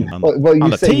watching it on the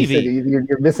TV. You said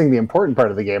you're missing the important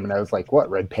part of the game, and I was like, what,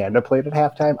 Red Panda played at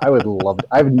halftime? I would love it.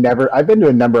 I've been to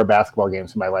a number of basketball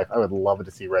games in my life. I would love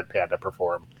to see Red Panda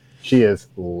perform. She is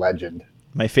legend.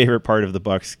 My favorite part of the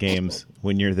Bucks games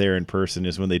when you're there in person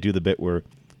is when they do the bit where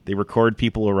they record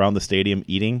people around the stadium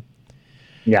eating.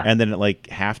 Yeah. And then at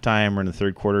halftime or in the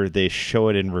third quarter, they show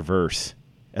it in reverse.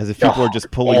 As if people are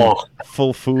just pulling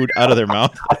full food out of their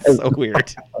mouth. It's so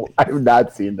weird. I have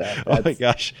not seen that. Oh my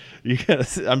gosh.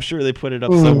 I'm sure they put it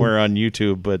up somewhere on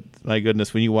YouTube, but my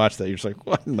goodness, when you watch that, you're just like,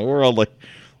 what in the world? Like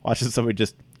watching somebody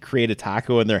just create a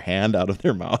taco in their hand out of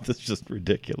their mouth. It's just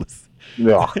ridiculous.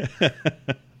 Yeah.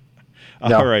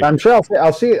 All right. I'm sure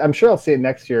I'll see it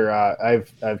next year.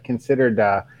 I've considered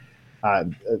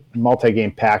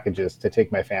multi-game packages to take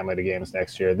my family to games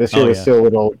next year. This year was still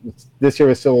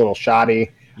a little shoddy.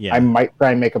 Yeah. I might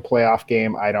try and make a playoff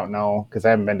game. I don't know because I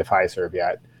haven't been to Fiserv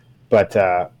yet. But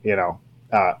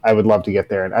I would love to get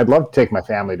there, and I'd love to take my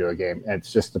family to a game. And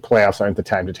it's just the playoffs aren't the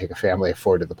time to take a family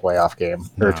forward to the playoff game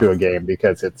or to a game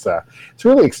because it's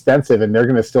really expensive, and they're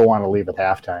going to still want to leave at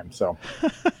halftime. So,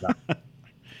 no.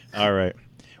 All right,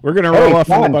 we're going to roll off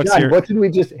on the Bucks here. What did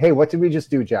we just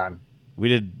do, John? We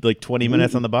did 20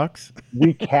 minutes on the Bucks.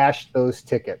 We cashed those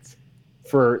tickets.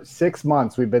 For 6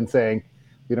 months, we've been saying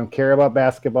we don't care about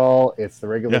basketball. It's the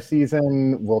regular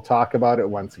season. We'll talk about it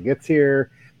once it gets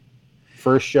here.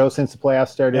 First show since the playoffs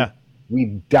started. Yeah. We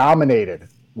dominated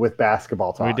with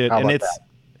basketball talk. We did, and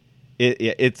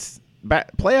it's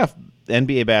playoff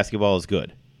NBA basketball is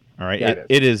good. All right, yeah,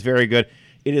 it is very good.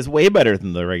 It is way better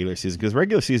than the regular season because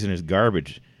regular season is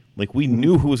garbage. Like we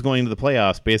knew who was going to the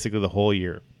playoffs basically the whole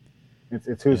year.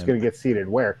 It's who's going to get seated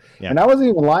where. Yeah. And I wasn't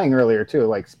even lying earlier, too,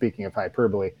 like speaking of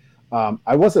hyperbole.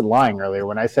 I wasn't lying earlier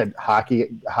when I said hockey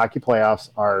playoffs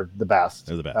are the best.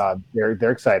 They're the best.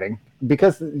 They're exciting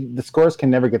because the scores can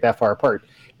never get that far apart.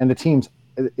 And the teams,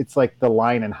 it's like the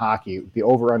line in hockey, the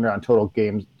over-under on total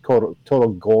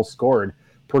goals scored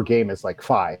per game is like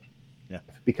 5. Yeah.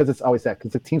 Because it's always that,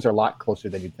 because the teams are a lot closer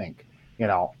than you'd think.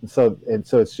 So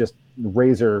it's just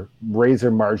razor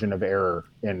margin of error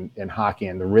in hockey,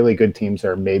 and the really good teams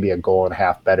are maybe a goal and a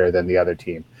half better than the other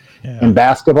team. Yeah. In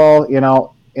basketball,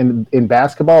 in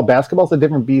basketball's a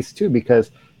different beast too,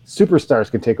 because superstars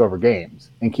can take over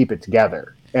games and keep it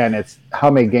together. And it's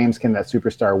how many games can that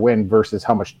superstar win versus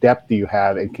how much depth do you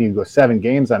have, and can you go 7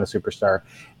 games on a superstar,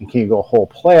 and can you go whole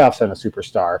playoffs on a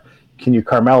superstar? Can you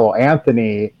Carmelo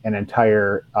Anthony an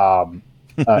entire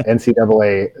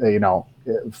NCAA,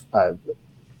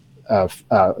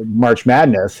 March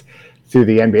Madness through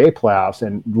the NBA playoffs?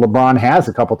 And LeBron has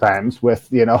a couple times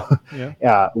with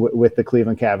with the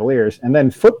Cleveland Cavaliers. And then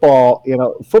football,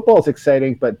 football is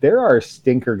exciting, but there are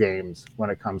stinker games when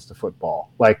it comes to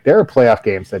football. Like, there are playoff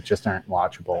games that just aren't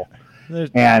watchable.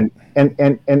 And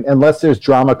unless there's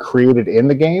drama created in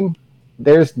the game,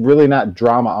 there's really not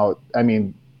drama out. I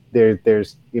mean,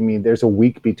 there's a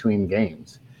week between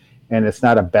games, and it's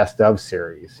not a best of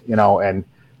series, and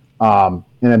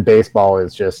then baseball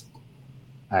is just,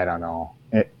 I don't know.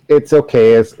 It's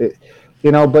okay,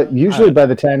 but usually by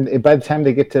the time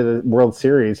they get to the World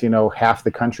Series, half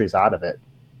the country's out of it,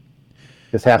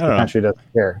 because half the country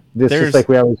doesn't care. This is like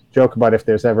we always joke about, if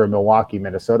there's ever a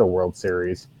Milwaukee-Minnesota World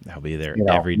Series, I'll be there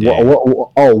every day.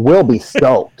 We'll be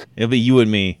stoked. It'll be you and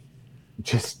me.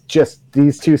 Just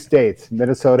these 2 states,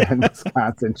 Minnesota and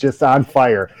Wisconsin, just on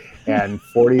fire, and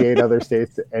 48 other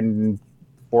states and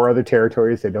 4 other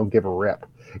territories that don't give a rip,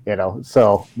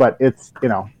 So, but it's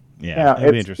it'd be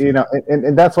interesting.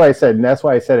 And that's why I said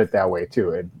it that way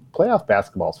too. And playoff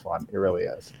basketball's fun. It really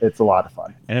is. It's a lot of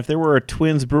fun. And if there were a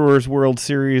Twins Brewers World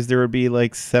Series, there would be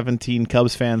like 17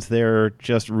 Cubs fans there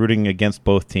just rooting against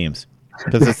both teams.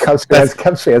 Because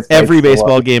Cubs fans every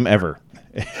baseball game ever.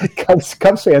 Cubs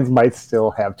fans might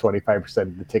still have 25%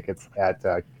 of the tickets at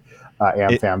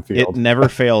AmFam Field. It never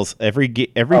fails. Every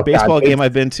baseball game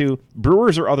I've been to,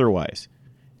 Brewers or otherwise,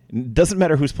 doesn't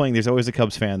matter who's playing. There's always a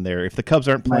Cubs fan there. If the Cubs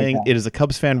aren't playing, it is a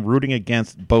Cubs fan rooting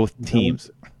against both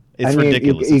teams. It's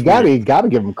ridiculous. You got to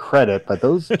give them credit, but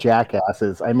those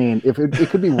jackasses. I mean, if it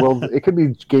could be it could be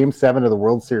Game 7 of the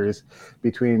World Series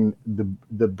between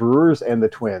the Brewers and the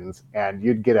Twins, and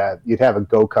you'd have a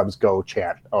 "Go Cubs Go"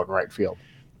 chant out in right field.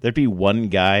 There'd be one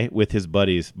guy with his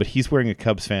buddies, but he's wearing a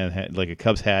Cubs fan hat, like a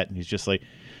Cubs hat, and he's just like,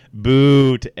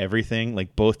 boo to everything.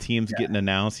 Like, both teams getting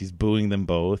announced, he's booing them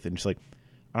both, and just like,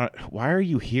 why are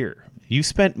you here? You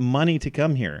spent money to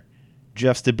come here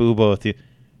just to boo both you.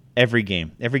 Every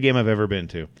game I've ever been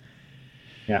to.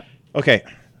 Yeah. Okay.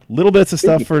 Little bits of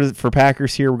stuff for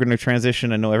Packers here. We're going to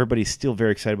transition. I know everybody's still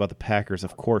very excited about the Packers.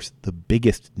 Of course, the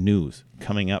biggest news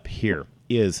coming up here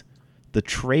is the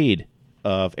trade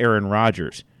of Aaron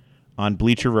Rodgers on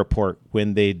Bleacher Report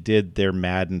when they did their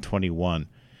Madden 21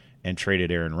 and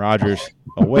traded Aaron Rodgers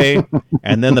away.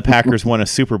 And then the Packers won a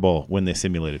Super Bowl when they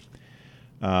simulated.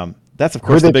 That's, of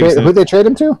course, the biggest news. Who'd they trade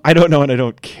him to? I don't know, and I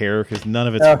don't care because none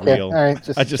of it's real. All right,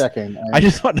 just checking. I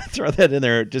just wanted to throw that in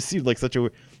there. It just seemed like such a...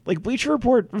 Like, Bleacher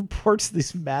Report reports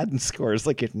these Madden scores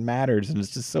like it matters, and it's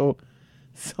just so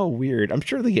weird. I'm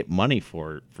sure they get money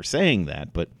for saying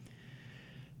that, but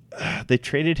they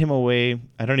traded him away.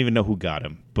 I don't even know who got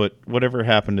him, but whatever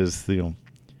happened is, the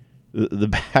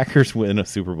Packers win a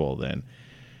Super Bowl then.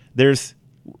 There's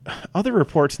other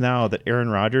reports now that Aaron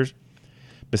Rodgers...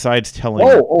 Besides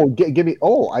telling, give me.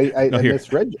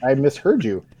 I misheard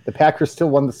you. The Packers still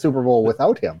won the Super Bowl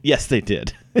without him. Yes, they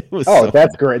did.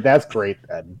 That's great. That's great.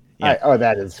 Then. Yeah.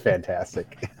 That is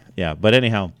fantastic. Yeah, but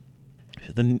anyhow,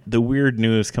 the weird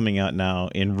news coming out now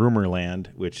in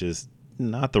Rumorland, which is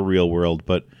not the real world,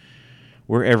 but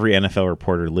where every NFL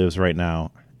reporter lives right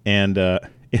now, and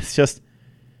it's just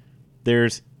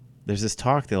there's this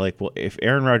talk. They're like, well, if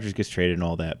Aaron Rodgers gets traded and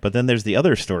all that, but then there's the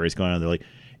other stories going on. They're like,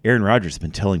 Aaron Rodgers has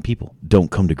been telling people, don't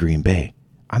come to Green Bay.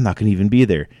 I'm not going to even be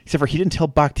there. Except for he didn't tell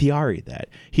Bakhtiari that.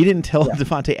 He didn't tell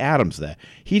Devontae Adams that.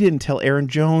 He didn't tell Aaron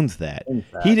Jones that.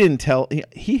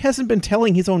 He hasn't been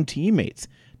telling his own teammates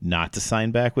not to sign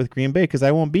back with Green Bay because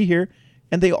I won't be here.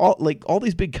 And they all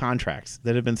these big contracts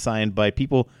that have been signed by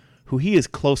people who he is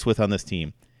close with on this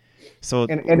team. So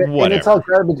and it's all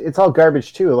garbage. It's all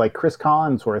garbage too. Like Chris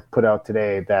Collinsworth put out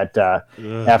today that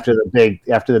after the big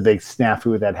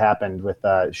snafu that happened with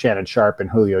Shannon Sharp and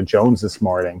Julio Jones this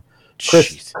morning,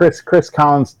 Chris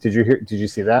Collins. Did you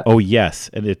see that? Oh yes,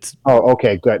 and it's. Oh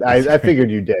okay, good. I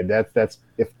figured you did. That's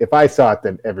if I saw it,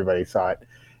 then everybody saw it.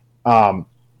 And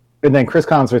then Chris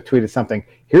Collinsworth tweeted something.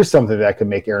 Here's something that could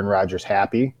make Aaron Rodgers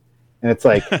happy, and it's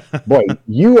like, boy,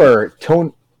 you are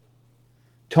tone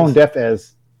deaf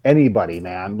as anybody,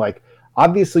 man. Like,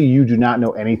 obviously you do not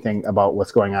know anything about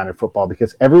what's going on in football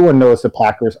because everyone knows the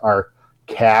Packers are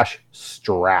cash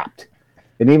strapped.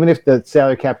 And even if the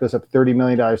salary cap goes up $30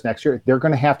 million next year, they're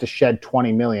going to have to shed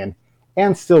 $20 million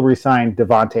and still re-sign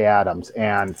Devontae Adams.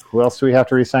 And who else do we have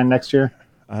to re-sign next year?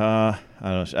 I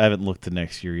I haven't looked to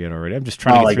next year yet already. I'm just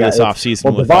trying to get through this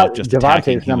offseason without just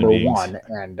attacking Devontae's human number beings.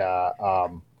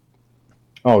 one,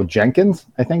 and Jenkins,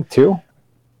 I think, too.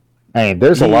 I mean,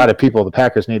 there's a lot of people the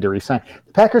Packers need to re-sign.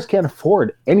 The Packers can't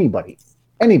afford anybody.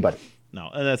 No,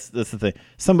 and that's the thing.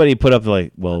 Somebody put up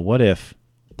like, well, what if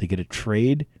they get a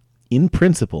trade in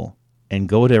principle and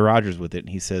go to Rodgers with it, and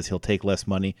he says he'll take less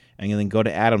money, and then go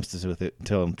to Adams with it and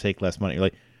tell him take less money. You're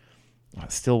like,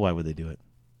 still, why would they do it?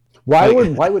 Why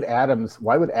would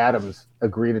Adams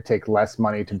agree to take less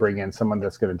money to bring in someone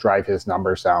that's going to drive his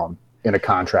numbers down in a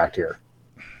contract year?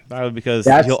 Because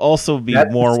he'll also be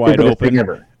more wide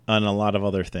open on a lot of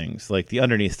other things. Like the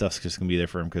underneath stuff's just going to be there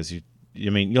for him because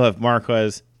you'll have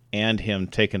Marquez and him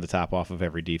taking the top off of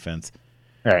every defense.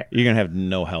 All right. You're going to have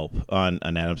no help on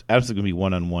Adams. Adams is going to be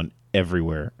one-on-one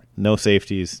everywhere. No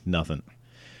safeties, nothing.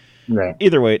 Right.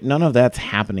 Either way, none of that's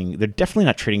happening. They're definitely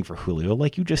not trading for Julio.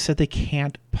 Like you just said, they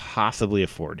can't possibly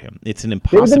afford him. It's an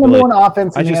impossibility. They were the number one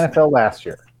offense in the NFL last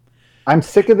year. I'm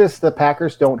sick of this. The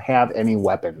Packers don't have any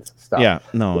weapons stuff. Yeah,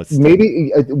 no. It's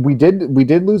maybe we did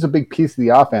lose a big piece of the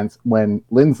offense when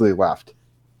Lindsley left.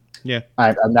 Yeah,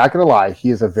 I'm not going to lie.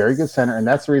 He is a very good center, and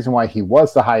that's the reason why he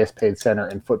was the highest paid center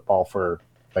in football for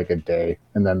like a day,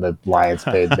 and then the Lions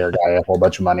paid their guy a whole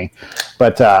bunch of money.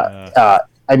 But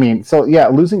I mean, so yeah,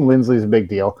 losing Lindsley is a big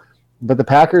deal. But the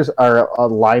Packers are a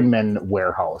lineman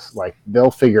warehouse. Like they'll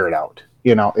figure it out.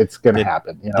 It's going to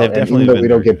happen. And even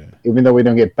though we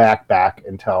don't get back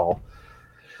until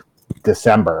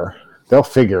December, they'll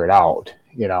figure it out.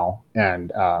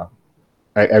 And I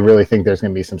really think there's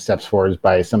going to be some steps forward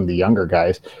by some of the younger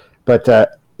guys. But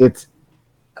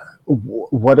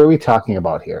what are we talking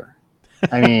about here?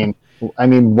 I mean,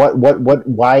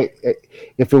 why?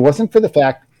 If it wasn't for the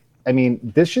fact,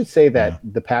 this should say that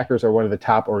the Packers are one of the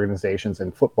top organizations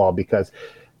in football because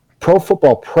Pro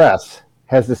Football Press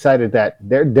has decided that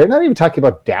they're not even talking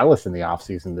about Dallas in the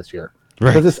offseason this year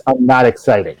because it's not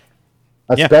exciting.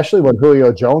 Especially when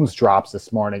Julio Jones drops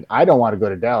this morning. I don't want to go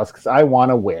to Dallas because I want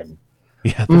to win.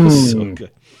 Yeah, that was so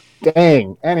good.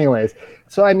 Dang. Anyways,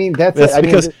 so that's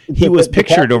because he was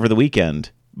pictured over the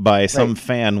weekend by some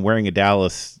fan wearing a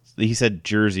Dallas. He said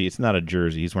jersey. It's not a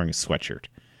jersey. He's wearing a sweatshirt.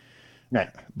 Right.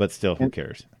 But still, who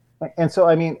cares? And so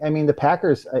the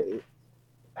Packers.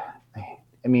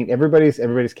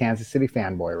 Everybody's Kansas City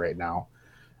fanboy right now.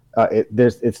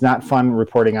 It's not fun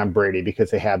reporting on Brady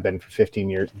because they have been for 15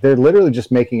 years. They're literally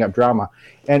just making up drama.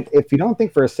 And if you don't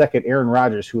think for a second, Aaron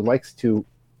Rodgers, who likes to,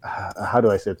 how do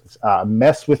I say this,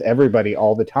 mess with everybody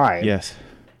all the time. Yes,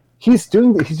 he's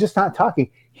just not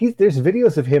talking. There's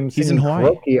videos of him singing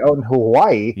karaoke out in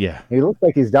Hawaii. Yeah, he looks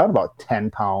like he's down about 10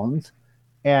 pounds.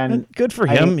 And good for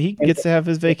him. He gets to have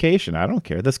his vacation. I don't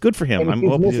care. That's good for him.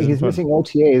 He's missing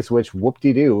OTAs, which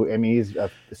whoop-de-doo. He's a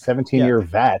 17-year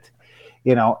vet,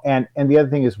 And the other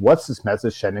thing is, what's this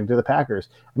message sending to the Packers?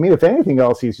 If anything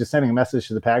else, he's just sending a message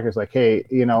to the Packers like, hey,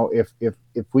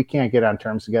 if we can't get on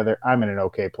terms together, I'm in an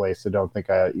okay place. So don't think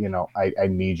I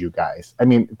need you guys.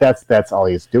 That's all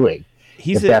he's doing.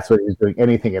 That's what he's doing,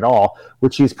 anything at all,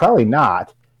 which he's probably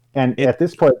not. And at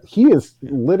this point, he has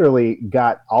literally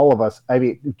got all of us.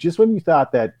 Just when you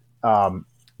thought that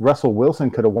Russell Wilson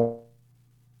could have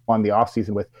won the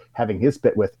offseason with having his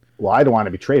bit with, well, I don't want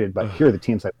to be traded, but here are the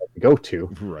teams I'd like to go to.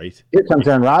 Right. Here comes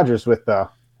Aaron Rodgers with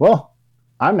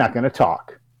I'm not going to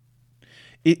talk.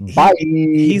 Bye.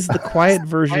 He's the quiet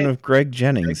version of Greg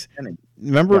Jennings.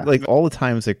 Remember, all the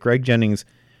times that Greg Jennings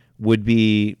would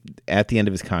be at the end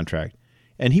of his contract,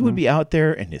 and he would be out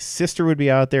there, and his sister would be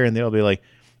out there, and they'll be like,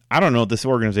 I don't know if this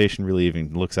organization really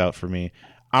even looks out for me.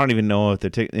 I don't even know if they're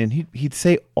taking. And he'd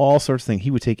say all sorts of things.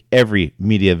 He would take every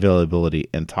media availability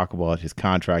and talk about his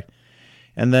contract.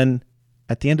 And then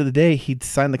at the end of the day, he'd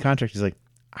sign the contract. He's like,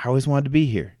 I always wanted to be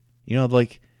here.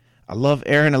 I love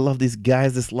Aaron. I love these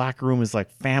guys. This locker room is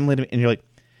like family to me. And you're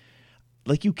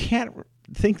like you can't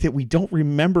think that we don't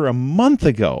remember a month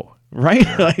ago,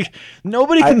 right?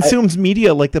 Nobody consumes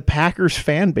media like the Packers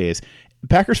fan base.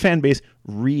 Packers fan base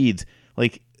reads.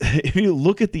 If you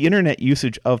look at the internet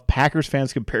usage of Packers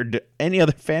fans compared to any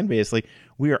other fan base,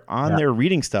 we are on there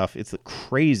reading stuff. It's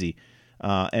crazy.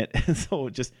 And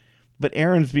so but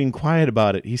Aaron's being quiet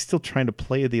about it. He's still trying to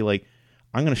play the,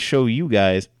 I'm going to show you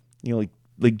guys,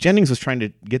 Jennings was trying to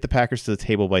get the Packers to the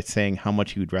table by saying how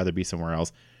much he would rather be somewhere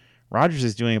else. Rodgers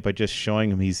is doing it by just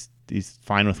showing him he's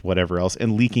fine with whatever else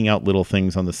and leaking out little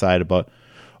things on the side about,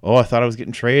 I thought I was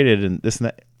getting traded and this and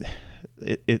that.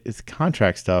 It's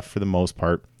contract stuff for the most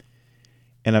part.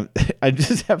 And I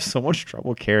just have so much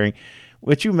trouble caring.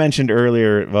 What you mentioned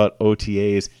earlier about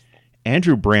OTAs,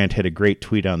 Andrew Brandt had a great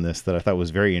tweet on this that I thought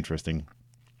was very interesting.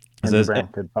 Andrew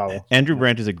Brandt, good follow. Andrew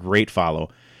Brandt is a great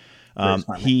follow.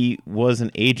 He was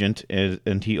an agent,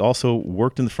 and he also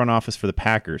worked in the front office for the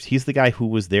Packers. He's the guy who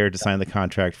was there to sign the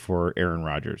contract for Aaron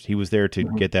Rodgers. He was there to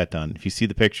get that done. If you see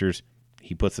the pictures,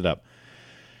 he puts it up.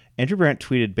 Andrew Brandt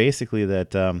tweeted basically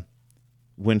that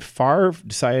when Favre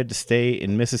decided to stay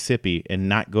in Mississippi and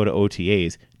not go to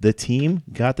OTAs, the team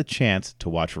got the chance to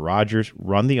watch Rodgers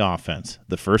run the offense,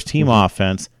 the first team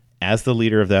offense, as the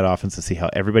leader of that offense, to see how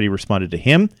everybody responded to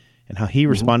him and how he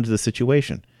responded to the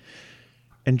situation.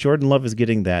 And Jordan Love is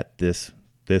getting that this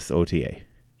OTA.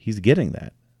 He's getting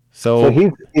that. So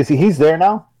he's there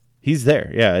now? He's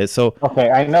there, yeah. So okay,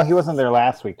 I know he wasn't there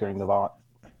last week during the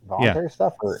voluntary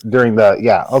stuff, or during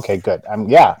the okay, good.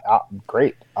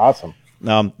 Great, awesome.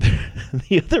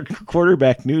 The other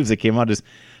quarterback news that came out is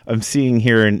I'm seeing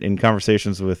here in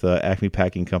conversations with Acme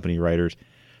Packing Company writers.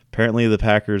 Apparently, the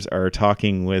Packers are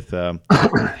talking with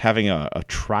having a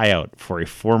tryout for a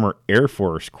former Air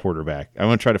Force quarterback. I'm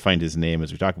going to try to find his name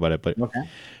as we talk about it, but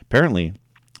apparently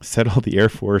set all the Air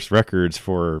Force records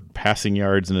for passing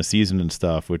yards in a season and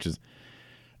stuff, which is,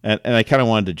 and I kind of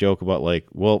wanted to joke about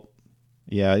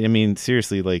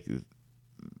seriously,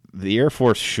 the Air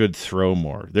Force should throw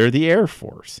more. They're the Air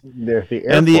Force. They're the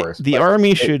Air Force. The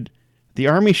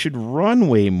Army should run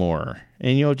way more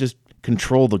and just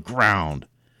control the ground.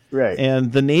 Right.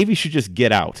 And the Navy should just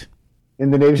get out.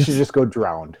 And the Navy should just go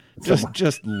drowned.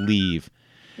 Just leave.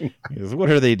 Because what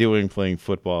are they doing playing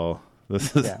football?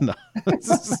 This is not.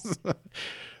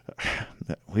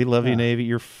 We love you, Navy.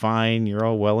 You're fine. You're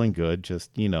all well and good.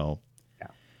 Just,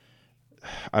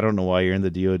 I don't know why you're in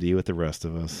the DOD with the rest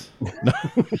of us. Oh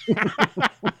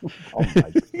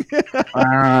my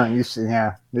God.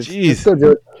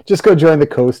 Just go join the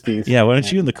Coasties. Yeah, why don't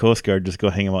you and the Coast Guard just go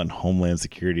hang out in Homeland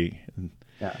Security?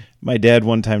 Yeah. My dad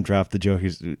one time dropped the joke.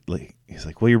 He's like,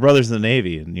 well, your brother's in the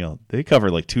Navy, and they cover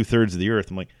like 2/3 of the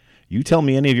earth. I'm like, you tell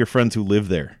me any of your friends who live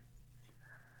there.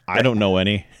 I don't know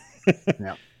any.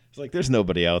 Yeah. It's like, there's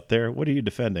nobody out there. What are you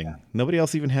defending? Yeah. Nobody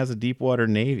else even has a deep water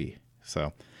Navy.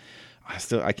 So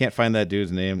I can't find that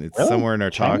dude's name. It's somewhere in our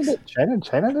talks. China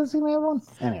doesn't even have one?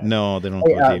 Anyway. No, they don't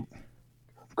go deep.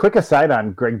 Quick aside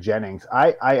on Greg Jennings.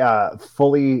 I'm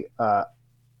fully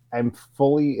in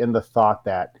the thought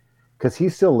that, because he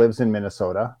still lives in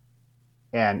Minnesota,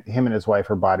 and him and his wife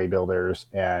are bodybuilders,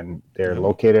 and they're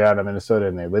located out of Minnesota,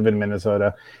 and they live in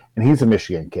Minnesota, and he's a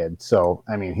Michigan kid. So,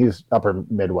 he's upper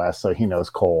Midwest, so he knows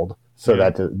cold. So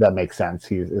that makes sense.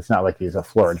 It's not like he's a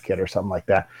Florida kid or something like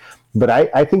that. But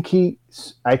I think he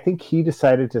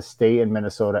decided to stay in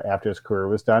Minnesota after his career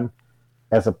was done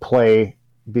as a play,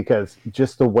 because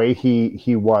just the way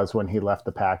he was when he left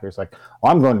the Packers, like,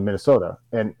 I'm going to Minnesota.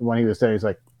 And when he was there, he's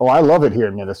like, I love it here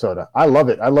in Minnesota. I love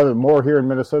it. I love it more here in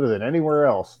Minnesota than anywhere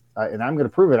else. And I'm going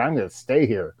to prove it. I'm going to stay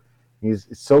here. He's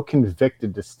so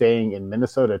convicted to staying in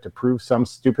Minnesota to prove some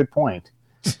stupid point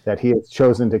that he has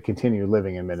chosen to continue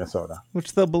living in Minnesota.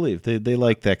 Which they'll believe. They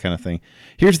like that kind of thing.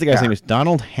 Here's the guy's name. It's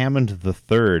Donald Hammond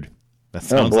III. That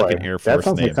sounds like an Air Force name. That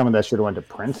sounds like someone that should have went to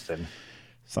Princeton.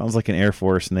 Sounds like an Air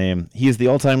Force name. He is the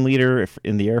all-time leader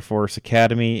in the Air Force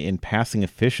Academy in passing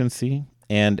efficiency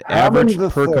and average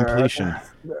per completion.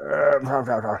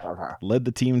 Led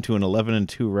the team to an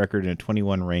 11-2 record and a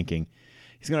 21 ranking.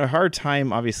 He's going to have a hard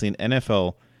time, obviously, in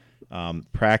NFL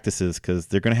practices, because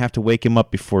they're going to have to wake him up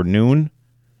before noon,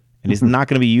 and he's not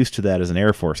going to be used to that as an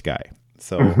Air Force guy.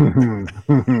 So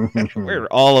we're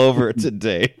all over it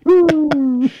today.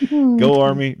 Go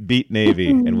Army, beat Navy,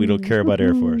 and we don't care about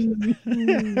Air Force.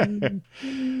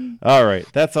 All right,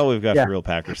 that's all we've got for real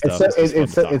Packer stuff.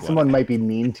 Someone might be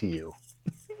mean to you,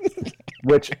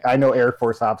 which I know Air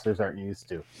Force officers aren't used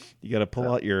to. You got to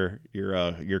pull out your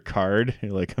card.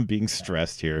 You're like, I'm being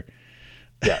stressed here.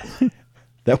 Yeah,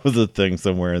 that was a thing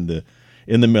somewhere in the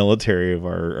military of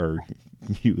our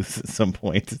youth. At some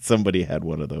point, somebody had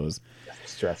one of those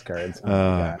stress cards.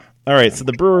 All right, so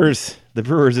the Brewers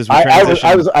is. I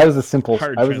was a simple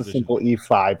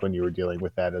E5 when you were dealing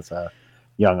with that as a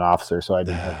young officer, so I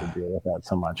didn't have to deal with that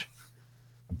so much.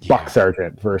 Yeah. Buck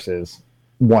Sergeant versus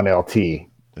 1LT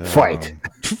fight.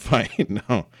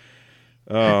 No.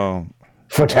 Oh,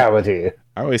 fatality.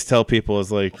 I always tell people,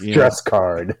 it's like, stress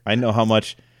card. I know how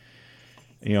much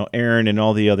Aaron and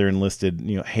all the other enlisted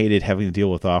hated having to deal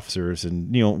with officers,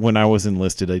 and when I was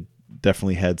enlisted, I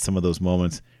definitely had some of those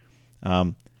moments.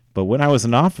 But when I was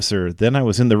an officer, then I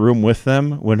was in the room with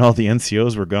them when all the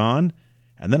NCOs were gone,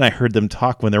 and then I heard them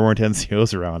talk when there weren't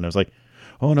NCOs around. I was like,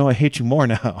 oh no, I hate you more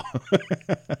now.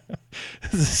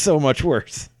 This is so much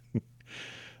worse.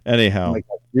 Anyhow.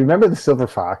 You remember the Silver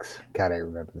Fox? God, I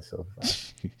remember the Silver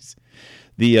Fox.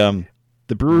 The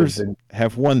Brewers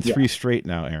have won 3 straight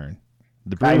now, Aaron.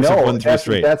 The Brewers have won 3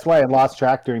 straight. That's why I lost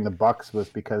track during the Bucks, was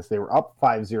because they were up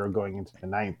 5-0 going into the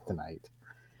 9th tonight,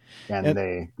 and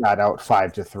they got out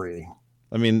 5-3.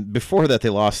 I mean, before that, they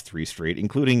lost 3 straight,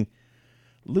 including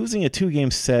losing a 2-game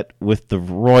set with the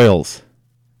Royals.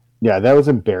 Yeah, that was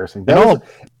embarrassing. That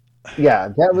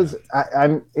was.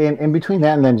 I'm in between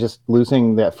that and then just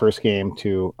losing that first game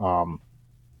to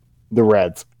the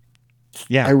Reds.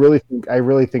 Yeah, I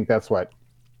really think that's what.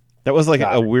 That was like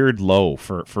a weird low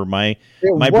for my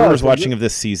Brewers watching of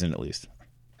this season, at least.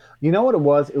 You know what it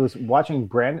was? It was watching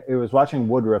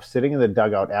Woodruff sitting in the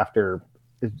dugout after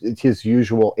his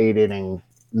usual 8-inning,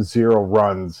 0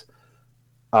 runs,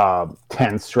 10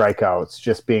 strikeouts,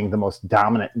 just being the most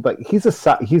dominant. But he's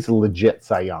a legit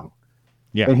Cy Young.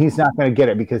 Yeah. And he's not going to get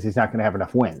it because he's not going to have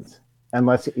enough wins.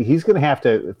 Unless he's going to have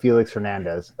to Felix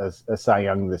Hernandez as Cy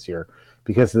Young this year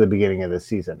because of the beginning of the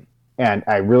season. And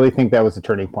I really think that was the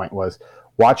turning point, was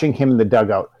watching him in the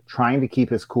dugout trying to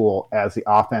keep his cool as the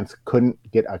offense couldn't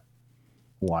get a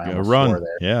run.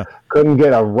 Yeah. Couldn't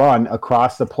get a run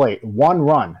across the plate. One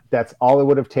run. That's all it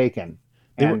would have taken.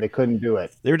 And they couldn't do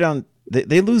it. They're down.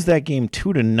 They lose that game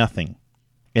 2-0.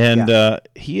 And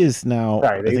he is now.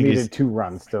 Sorry, they needed 2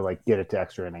 runs to get it to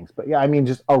extra innings. But yeah, I mean,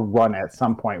 just a run at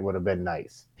some point would have been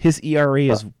nice. His ERA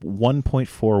is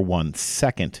 1.41,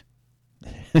 second.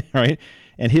 Right?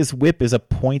 And his whip is a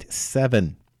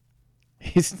 0.7.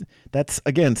 That's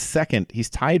again second. He's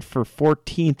tied for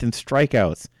 14th in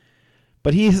strikeouts,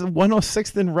 but he's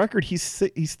 106th in record. He's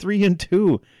 3-2,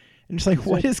 and it's like,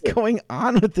 what is going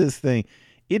on with this thing?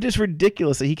 It is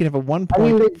ridiculous that he can have a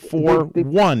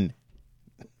 1.41.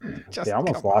 They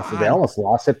almost lost it. They almost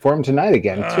lost it for him tonight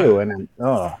again too. And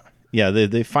yeah,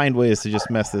 they find ways to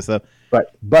just mess this up.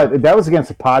 But that was against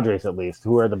the Padres, at least,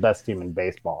 who are the best team in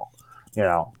baseball.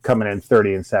 Coming in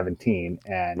 30-17,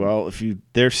 and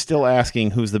they're still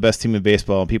asking who's the best team in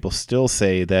baseball, and people still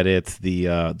say that it's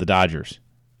the Dodgers.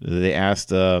 They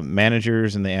asked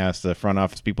managers and they asked front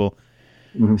office people,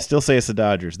 still say it's the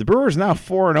Dodgers. The Brewers now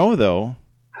 4-0 though.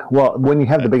 Well, when you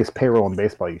have the biggest payroll in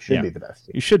baseball, you should be the best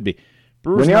team. You should be.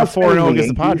 Brewers now 4-0 against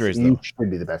the Padres, though. You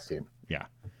should be the best team. Yeah,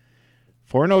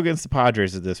 4-0 against the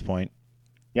Padres at this point.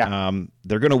 Yeah.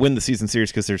 They're going to win the season series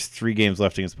because there's 3 games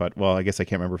left against Padres. Well, I guess I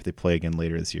can't remember if they play again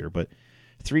later this year, but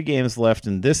 3 games left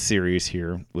in this series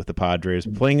here with the Padres,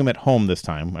 playing them at home this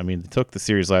time. I mean, they took the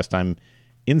series last time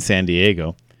in San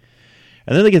Diego.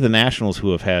 And then they get the Nationals,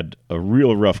 who have had a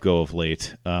real rough go of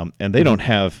late, and they don't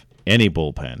have any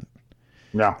bullpen.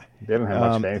 No, they don't have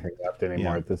much of anything left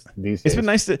anymore these days. It's been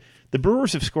nice that the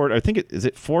Brewers have scored, I think, is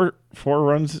it four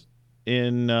runs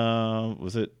in,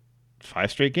 was it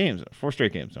 5 straight games? 4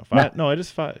 straight games. No, 5. No, it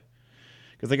is 5.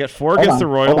 Because they got 4 against the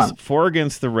Royals, 4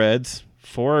 against the Reds,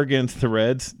 4 against the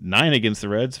Reds, 9 against the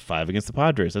Reds, 5 against the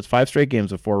Padres. That's 5 straight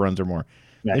games with 4 runs or more.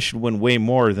 Yeah. They should win way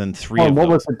more than 3 of what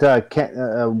those. Was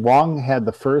it? Wong had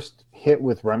the first hit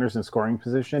with runners in scoring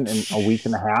position in a week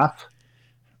and a half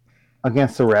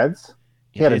against the Reds.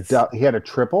 He had a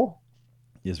triple,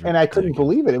 and I couldn't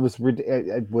believe it. It was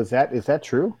is that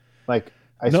true? No,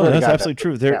 that's absolutely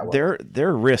true. Their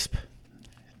RISP.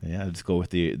 Yeah, let's go with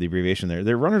the abbreviation there.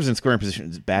 Their runners in scoring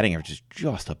position, batting average is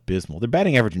just abysmal. Their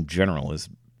batting average in general is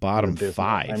bottom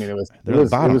 5. I mean, it was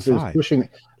pushing.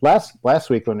 Last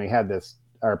week when we had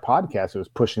our podcast, it was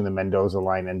pushing the Mendoza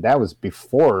line, and that was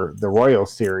before the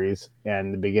Royals series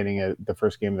and the beginning of the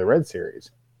first game of the Red series.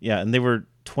 Yeah, and they were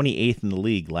 28th in the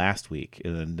league last week.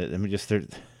 And I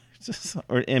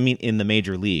mean, in the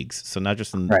major leagues, so not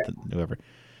just in whoever.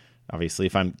 Obviously,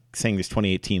 if I'm saying there's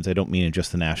 28 teams, I don't mean in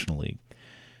just the National League.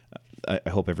 I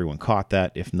hope everyone caught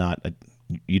that. If not,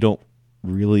 you don't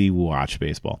really watch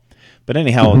baseball. But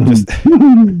anyhow,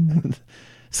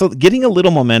 so getting a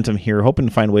little momentum here, hoping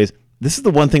to find ways. This is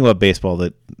the one thing about baseball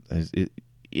that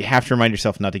you have to remind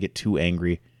yourself not to get too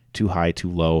angry, too high, too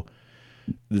low.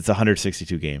 It's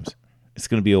 162 games. It's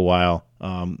going to be a while.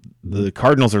 The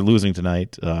Cardinals are losing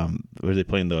tonight. Where are they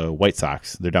playing? The White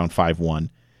Sox. They're down 5-1.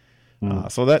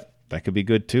 So that could be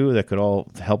good too. That could all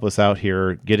help us out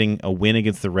here. Getting a win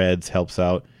against the Reds helps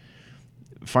out.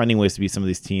 Finding ways to beat some of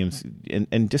these teams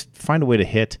and just find a way to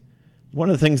hit. One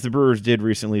of the things the Brewers did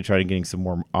recently, try to getting some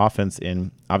more offense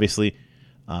in. Obviously,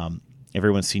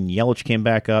 everyone's seen Yelich came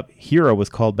back up. Hero was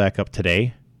called back up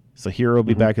today. So Hero will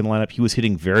be back in the lineup. He was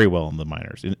hitting very well in the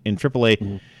minors. In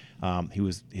AAA, he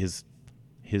was his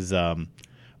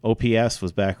OPS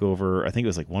was back over, I think it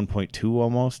was 1.2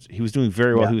 almost. He was doing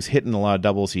very well. Yeah. He was hitting a lot of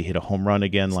doubles. He hit a home run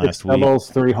again last week.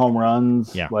 Doubles, 3 home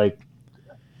runs, 10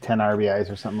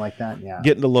 RBIs or something like that. Yeah,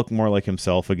 getting to look more like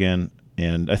himself again.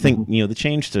 And I think the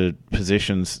change to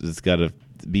positions has got to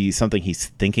be something he's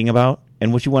thinking about.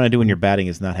 And what you want to do in your batting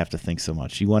is not have to think so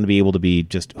much. You want to be able to be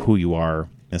just who you are.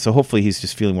 And so hopefully he's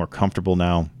just feeling more comfortable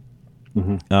now.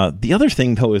 Mm-hmm. The other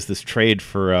thing, though, is this trade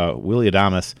for Willy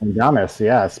Adames. Adames,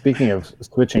 yeah. Speaking of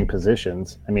switching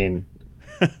positions, I mean,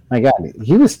 my God,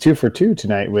 he was 2 for 2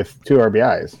 tonight with 2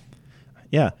 RBIs.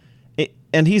 Yeah,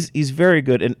 and he's very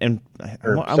good. And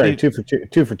 2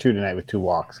 for 2 tonight with 2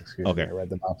 walks. Excuse me, I read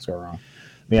the box go wrong.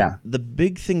 Yeah. The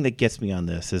big thing that gets me on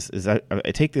this is I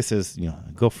take this as,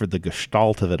 go for the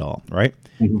gestalt of it all, right?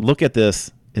 Mm-hmm. Look at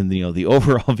this in the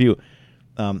overall view.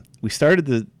 We started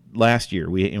the last year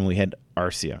we had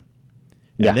Arcia.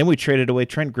 And then we traded away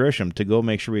Trent Grisham to go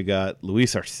make sure we got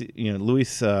Luis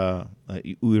Urias.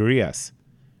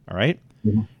 All right?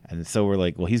 Mm-hmm. And so we're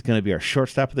like, well, he's going to be our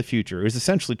shortstop of the future. It was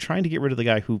essentially trying to get rid of the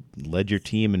guy who led your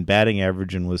team in batting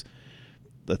average and was,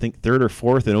 I think, 3rd or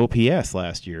 4th in OPS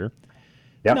last year.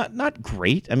 Yep. Not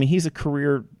great. I mean, he's a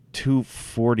career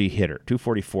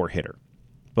 244 hitter,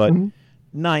 but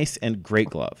nice and great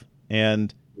glove.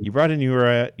 And you brought in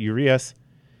Urias,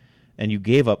 and you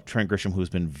gave up Trent Grisham, who's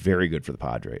been very good for the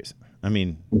Padres. I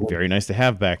mean, very nice to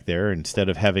have back there instead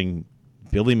of having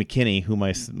Billy McKinney, who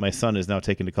my son is now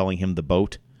taken to calling him the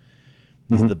Boat.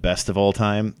 He's the best of all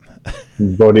time.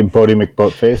 Bodie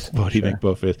McBoatface. Bodie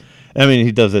McBoatface. I mean,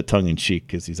 he does it tongue-in-cheek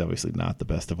because he's obviously not the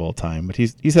best of all time. But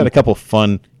he's had a couple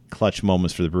fun, clutch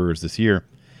moments for the Brewers this year.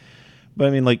 But, I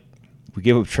mean, like, we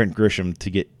gave up Trent Grisham to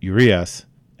get Urias.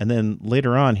 And then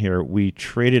later on here, we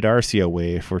traded Arcia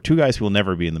away for 2 guys who will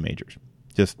never be in the majors.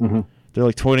 Just they're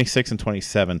like 26 and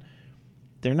 27.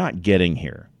 They're not getting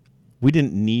here. We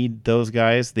didn't need those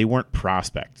guys. They weren't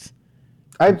prospects.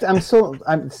 I'm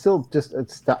still just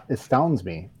it astounds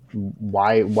me.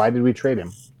 Why did we trade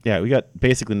him? Yeah, we got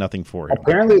basically nothing for him.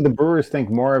 Apparently, the Brewers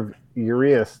think more of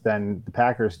Urias than the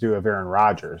Packers do of Aaron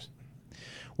Rodgers.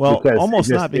 Well, almost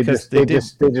not because they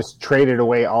just traded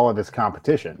away all of his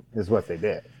competition, is what they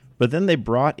did. But then they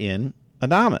brought in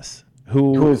Adames,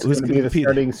 who's going to be the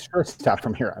starting shortstop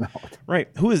from here on out. Right.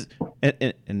 Who is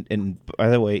and by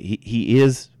the way, he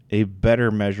is a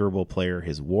better measurable player.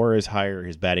 His WAR is higher.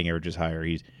 His batting average is higher.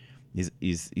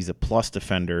 He's a plus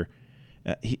defender.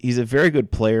 He's a very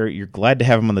good player. You're glad to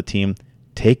have him on the team.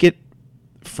 Take it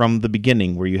from the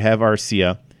beginning where you have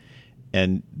Arcia,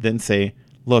 and then say,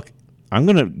 look, I'm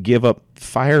going to give up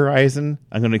Feyereisen.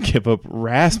 I'm going to give up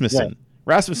Rasmussen.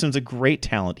 Right. Rasmussen's a great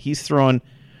talent. He's throwing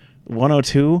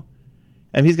 102,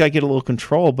 and he's got to get a little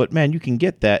control. But, man, you can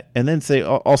get that. And then say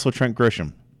also Trent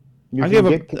Grisham. You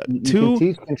can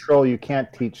teach control. You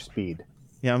can't teach speed.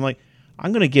 Yeah, I'm like,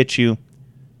 I'm going to get you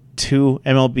 2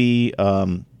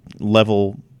 MLB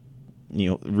level,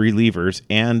 relievers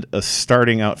and a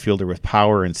starting outfielder with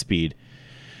power and speed.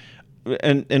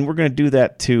 And we're going to do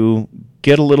that to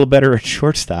get a little better at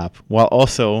shortstop while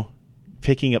also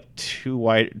picking up 2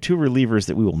 relievers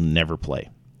that we will never play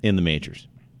in the majors.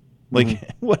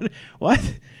 Like, what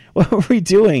are we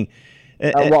doing?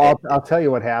 Well, I'll tell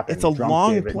you what happened. It's a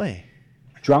long play.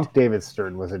 Drunk David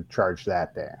Stern was in charge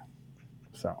that day.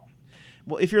 So,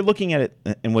 well, if you're looking at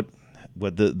it and what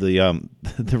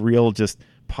the real just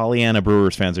Pollyanna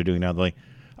Brewers fans are doing now, they're like,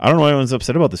 I don't know why anyone's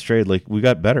upset about this trade. Like, we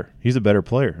got better. He's a better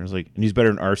player. It's like, and he's better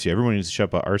than Arcia. Everyone needs to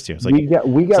shut up Arcia. It's like,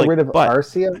 we got rid of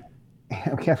Arcia.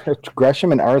 We got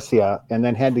Grisham and Arcia, and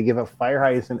then had to give up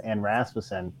Feyereisen and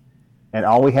Rasmussen, and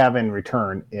all we have in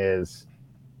return is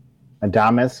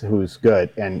Adames, who's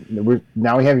good, and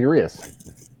now we have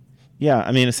Urias. Yeah,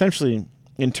 I mean, essentially,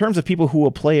 in terms of people who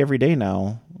will play every day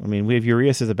now, I mean, we have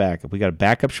Urias as a backup. We got a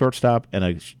backup shortstop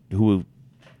who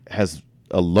has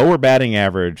a lower batting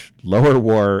average, lower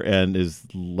WAR, and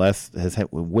has had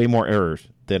way more errors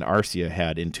than Arcia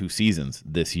had in 2 seasons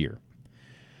this year.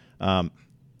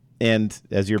 And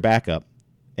as your backup,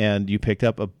 and you picked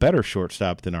up a better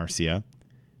shortstop than Arcia,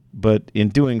 but in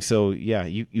doing so, yeah,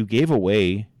 you gave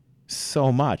away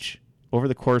so much over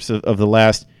the course of the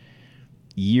last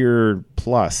year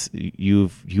plus.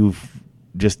 You've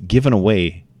just given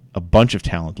away a bunch of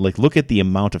talent. Like, look at the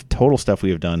amount of total stuff we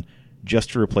have done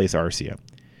just to replace Arcia.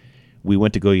 We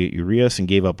went to go get Urias and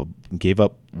gave up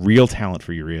real talent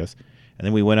for Urias, and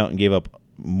then we went out and gave up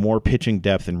more pitching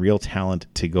depth and real talent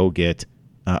to go get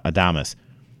Adames.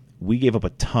 We gave up a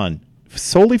ton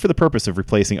solely for the purpose of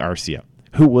replacing Arcia,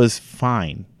 who was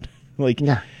fine.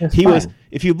 He was.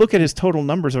 If you look at his total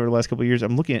numbers over the last couple of years,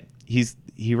 I'm looking at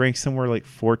he ranks somewhere like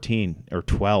 14 or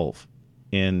 12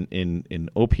 in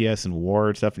OPS and WAR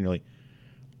and stuff, and you're like,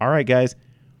 all right, guys,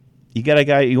 you got a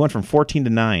guy. You went from 14 to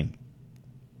 9.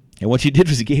 And what you did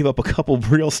was you gave up a couple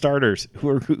of real starters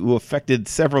who affected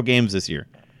several games this year.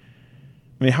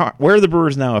 I mean, where are the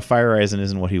Brewers now if Feyereisen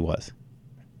isn't what he was?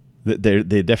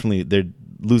 They're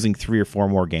losing 3 or 4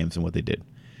 more games than what they did.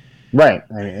 Right.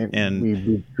 I mean,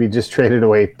 and we just traded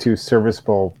away 2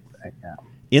 serviceable.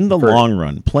 In the long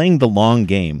run, playing the long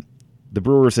game, the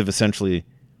Brewers have essentially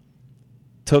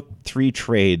took 3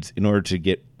 trades in order to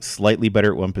get slightly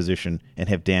better at one position and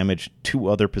have damaged 2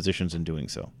 other positions in doing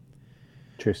so.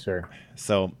 True, sir.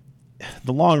 So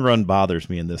the long run bothers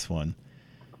me in this one.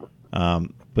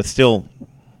 But still,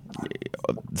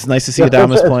 it's nice to see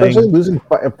Adames playing. Especially losing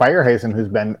Feierheisen, who's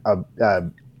been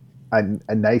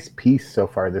a nice piece so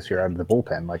far this year out of the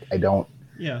bullpen. Like, I don't.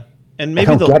 Yeah. And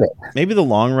maybe the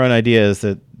long run idea is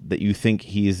that you think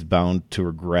he's bound to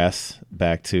regress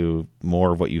back to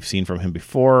more of what you've seen from him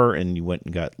before, and you went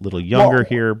and got a little younger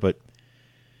here. But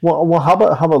how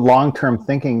about long term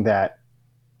thinking that,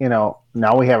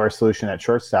 now we have our solution at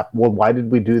shortstop. Well, why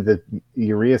did we do the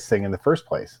Urias thing in the first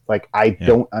place? Like, I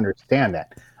don't understand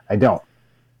that. I don't.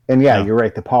 And you're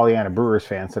right. The Pollyanna Brewers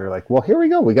fans that are like, well, here we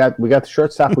go. We got the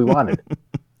shortstop we wanted.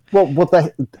 well,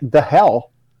 the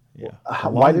hell? Yeah.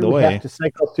 Why did we have to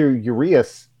cycle through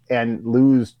Urias and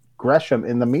lose Gresham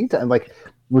in the meantime? Like,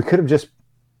 we could have just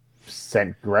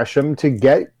sent Gresham to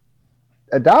get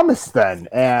Adames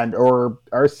then, or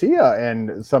Arcia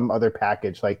and some other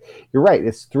package. Like, you're right.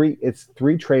 It's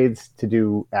three trades to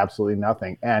do absolutely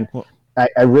nothing. And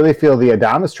I really feel the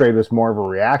Adames trade was more of a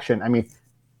reaction. I mean,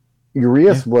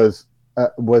 Urias was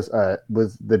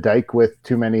the dike with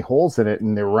too many holes in it,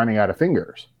 and they were running out of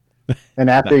fingers. And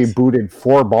after he booted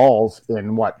 4 balls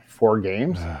in 4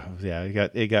 games?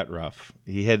 It got rough.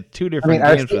 He had 2 different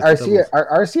games.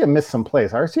 Arcia missed some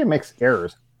plays. Arcia makes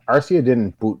errors. Arcia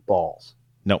didn't boot balls.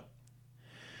 No.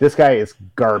 This guy is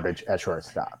garbage at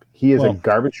shortstop. He is a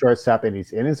garbage shortstop, and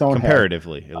he's in his own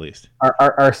comparatively, head. At least.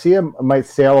 Arcia might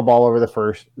sail a ball over the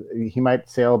first. He might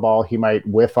sail a ball. He might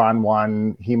whiff on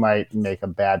one. He might make a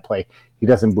bad play. He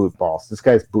doesn't boot balls. This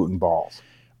guy's booting balls.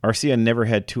 Arcia never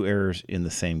had 2 errors in the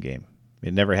same game.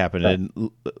 It never happened. Right.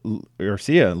 And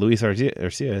Luis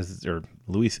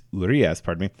Urias,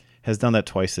 has done that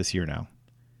twice this year now.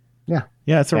 Yeah.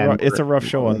 Yeah, it's a rough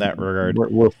show in that regard.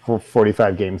 We're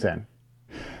 45 games in.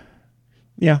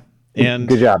 Yeah. And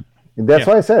good job. That's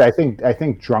why I said I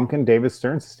think drunken David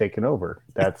Stearns has taken over.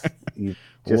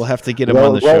 We'll have to get him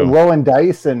on the show. Rolling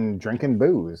dice and drinking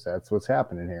booze. That's what's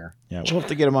happening here. Yeah, we'll have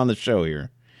to get him on the show here.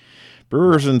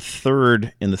 Brewers in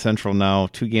 3rd in the Central now,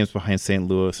 2 games behind St.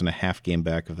 Louis and a half game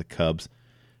back of the Cubs.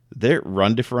 Their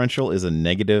run differential is a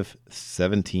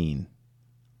 -17.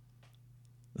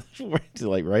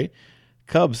 Right?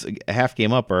 Cubs, a half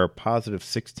game up, are a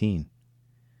 +16.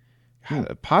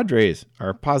 Padres are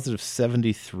a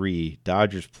 +73.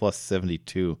 Dodgers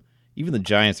 +72. Even the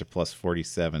Giants are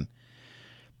 +47.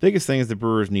 Biggest thing is the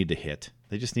Brewers need to hit.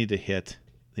 They just need to hit.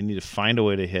 They need to find a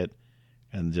way to hit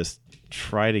and just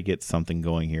try to get something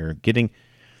going here.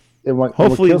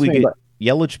 Hopefully we get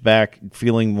Yelich back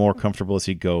feeling more comfortable as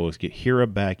he goes. Get Hira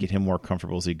back, get him more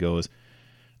comfortable as he goes.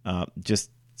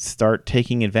 Just start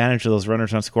taking advantage of those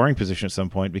runners on scoring position at some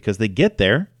point, because they get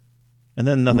there and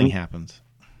then nothing happens.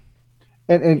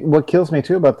 And what kills me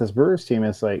too about this Brewers team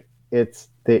is like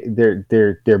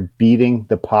they're beating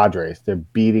the Padres, they're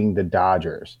beating the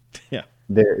Dodgers. Yeah.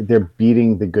 They're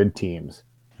beating the good teams.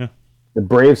 The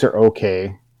Braves are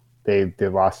okay. They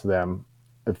lost to them.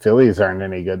 The Phillies aren't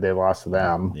any good. They lost to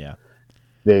them. Yeah.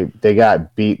 They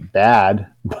got beat bad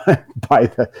by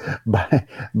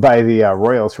the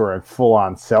Royals, who are in full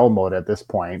on sell mode at this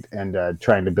point and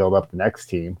trying to build up the next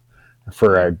team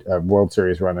for a World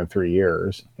Series run in 3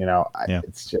 years.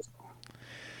 It's just,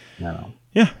 I don't know.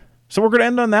 Yeah. So we're going to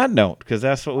end on that note, because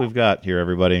that's what we've got here,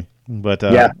 everybody. But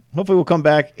hopefully we'll come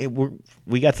back.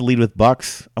 We got to lead with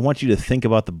Bucks. I want you to think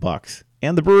about the Bucks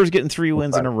and the Brewers getting 3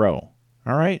 wins in a row.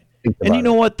 All right. And you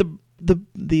know what?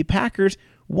 The Packers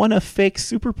won a fake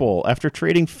Super Bowl after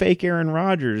trading fake Aaron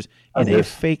Rodgers in a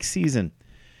fake season.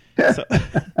 So,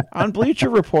 on Bleacher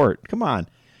Report. Come on.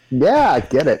 Yeah, I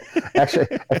get it. Actually,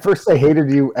 at first I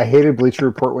hated Bleacher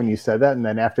Report when you said that, and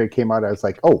then after it came out, I was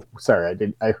like, "Oh,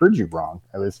 sorry, I heard you wrong.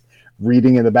 I was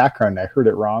reading in the background, and I heard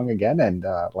it wrong again, and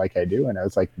like I do, and I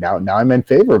was like, now I'm in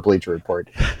favor of Bleacher Report.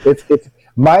 It's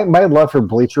my love for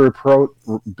Bleacher Report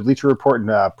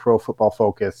and Pro Football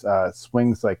Focus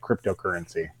swings like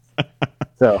cryptocurrency.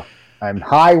 So I'm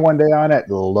high one day on it,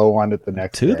 low on it the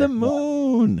next day. To the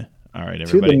moon. All right,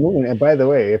 everybody. To the moon. And by the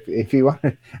way, if you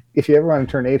ever want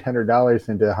to turn $800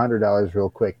 into $100 real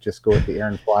quick, just go with the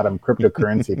Aaron Flottam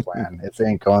cryptocurrency plan. It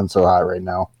ain't going so hot right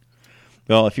now.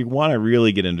 Well, if you want to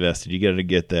really get invested, you got to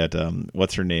get that.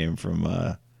 What's her name from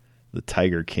the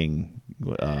Tiger King?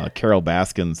 Carol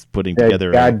Baskin's putting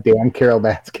together. Goddamn Carol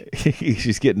Baskin.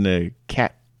 She's getting a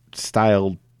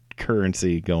cat-styled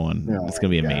currency going. Oh, it's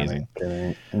going to be amazing.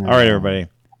 God. All right, everybody.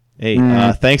 Hey,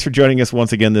 thanks for joining us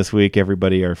once again this week,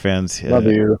 everybody, our fans. Love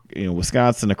you.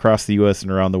 Wisconsin, across the U.S.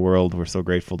 and around the world. We're so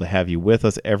grateful to have you with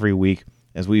us every week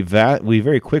as we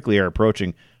very quickly are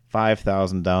approaching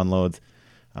 5,000 downloads.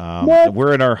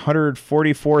 We're in our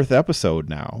 144th episode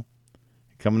now,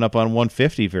 coming up on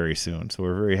 150 very soon. So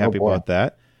we're very happy about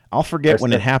that. I'll forget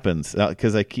when it happens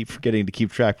because I keep forgetting to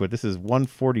keep track, but this is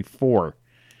 144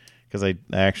 because I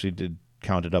actually did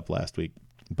count it up last week.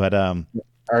 But our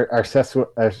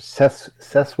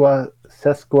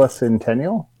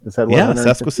sesquicentennial? Is that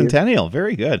sesquicentennial.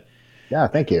 Very good. Yeah,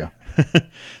 thank you.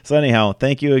 So anyhow,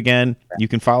 thank you again. You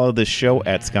can follow this show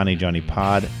at Scotty Johnny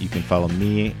Pod. You can follow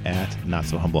me at Not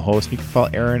So Humble Host. You can follow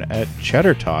Aaron at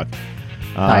Cheddar Talk.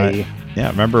 Hi. Yeah,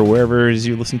 remember, wherever it is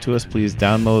you listen to us, please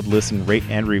download, listen, rate,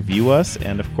 and review us.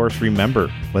 And, of course, remember,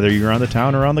 whether you're on the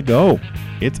town or on the go,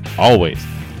 it's always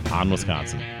on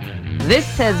Wisconsin. This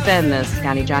has been the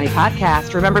Scotty Johnny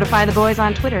Podcast. Remember to find the boys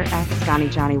on Twitter at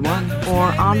ScottyJohnny1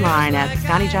 or online at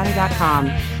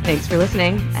ScottyJohnny.com. Thanks for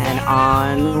listening, and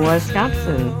on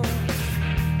Wisconsin.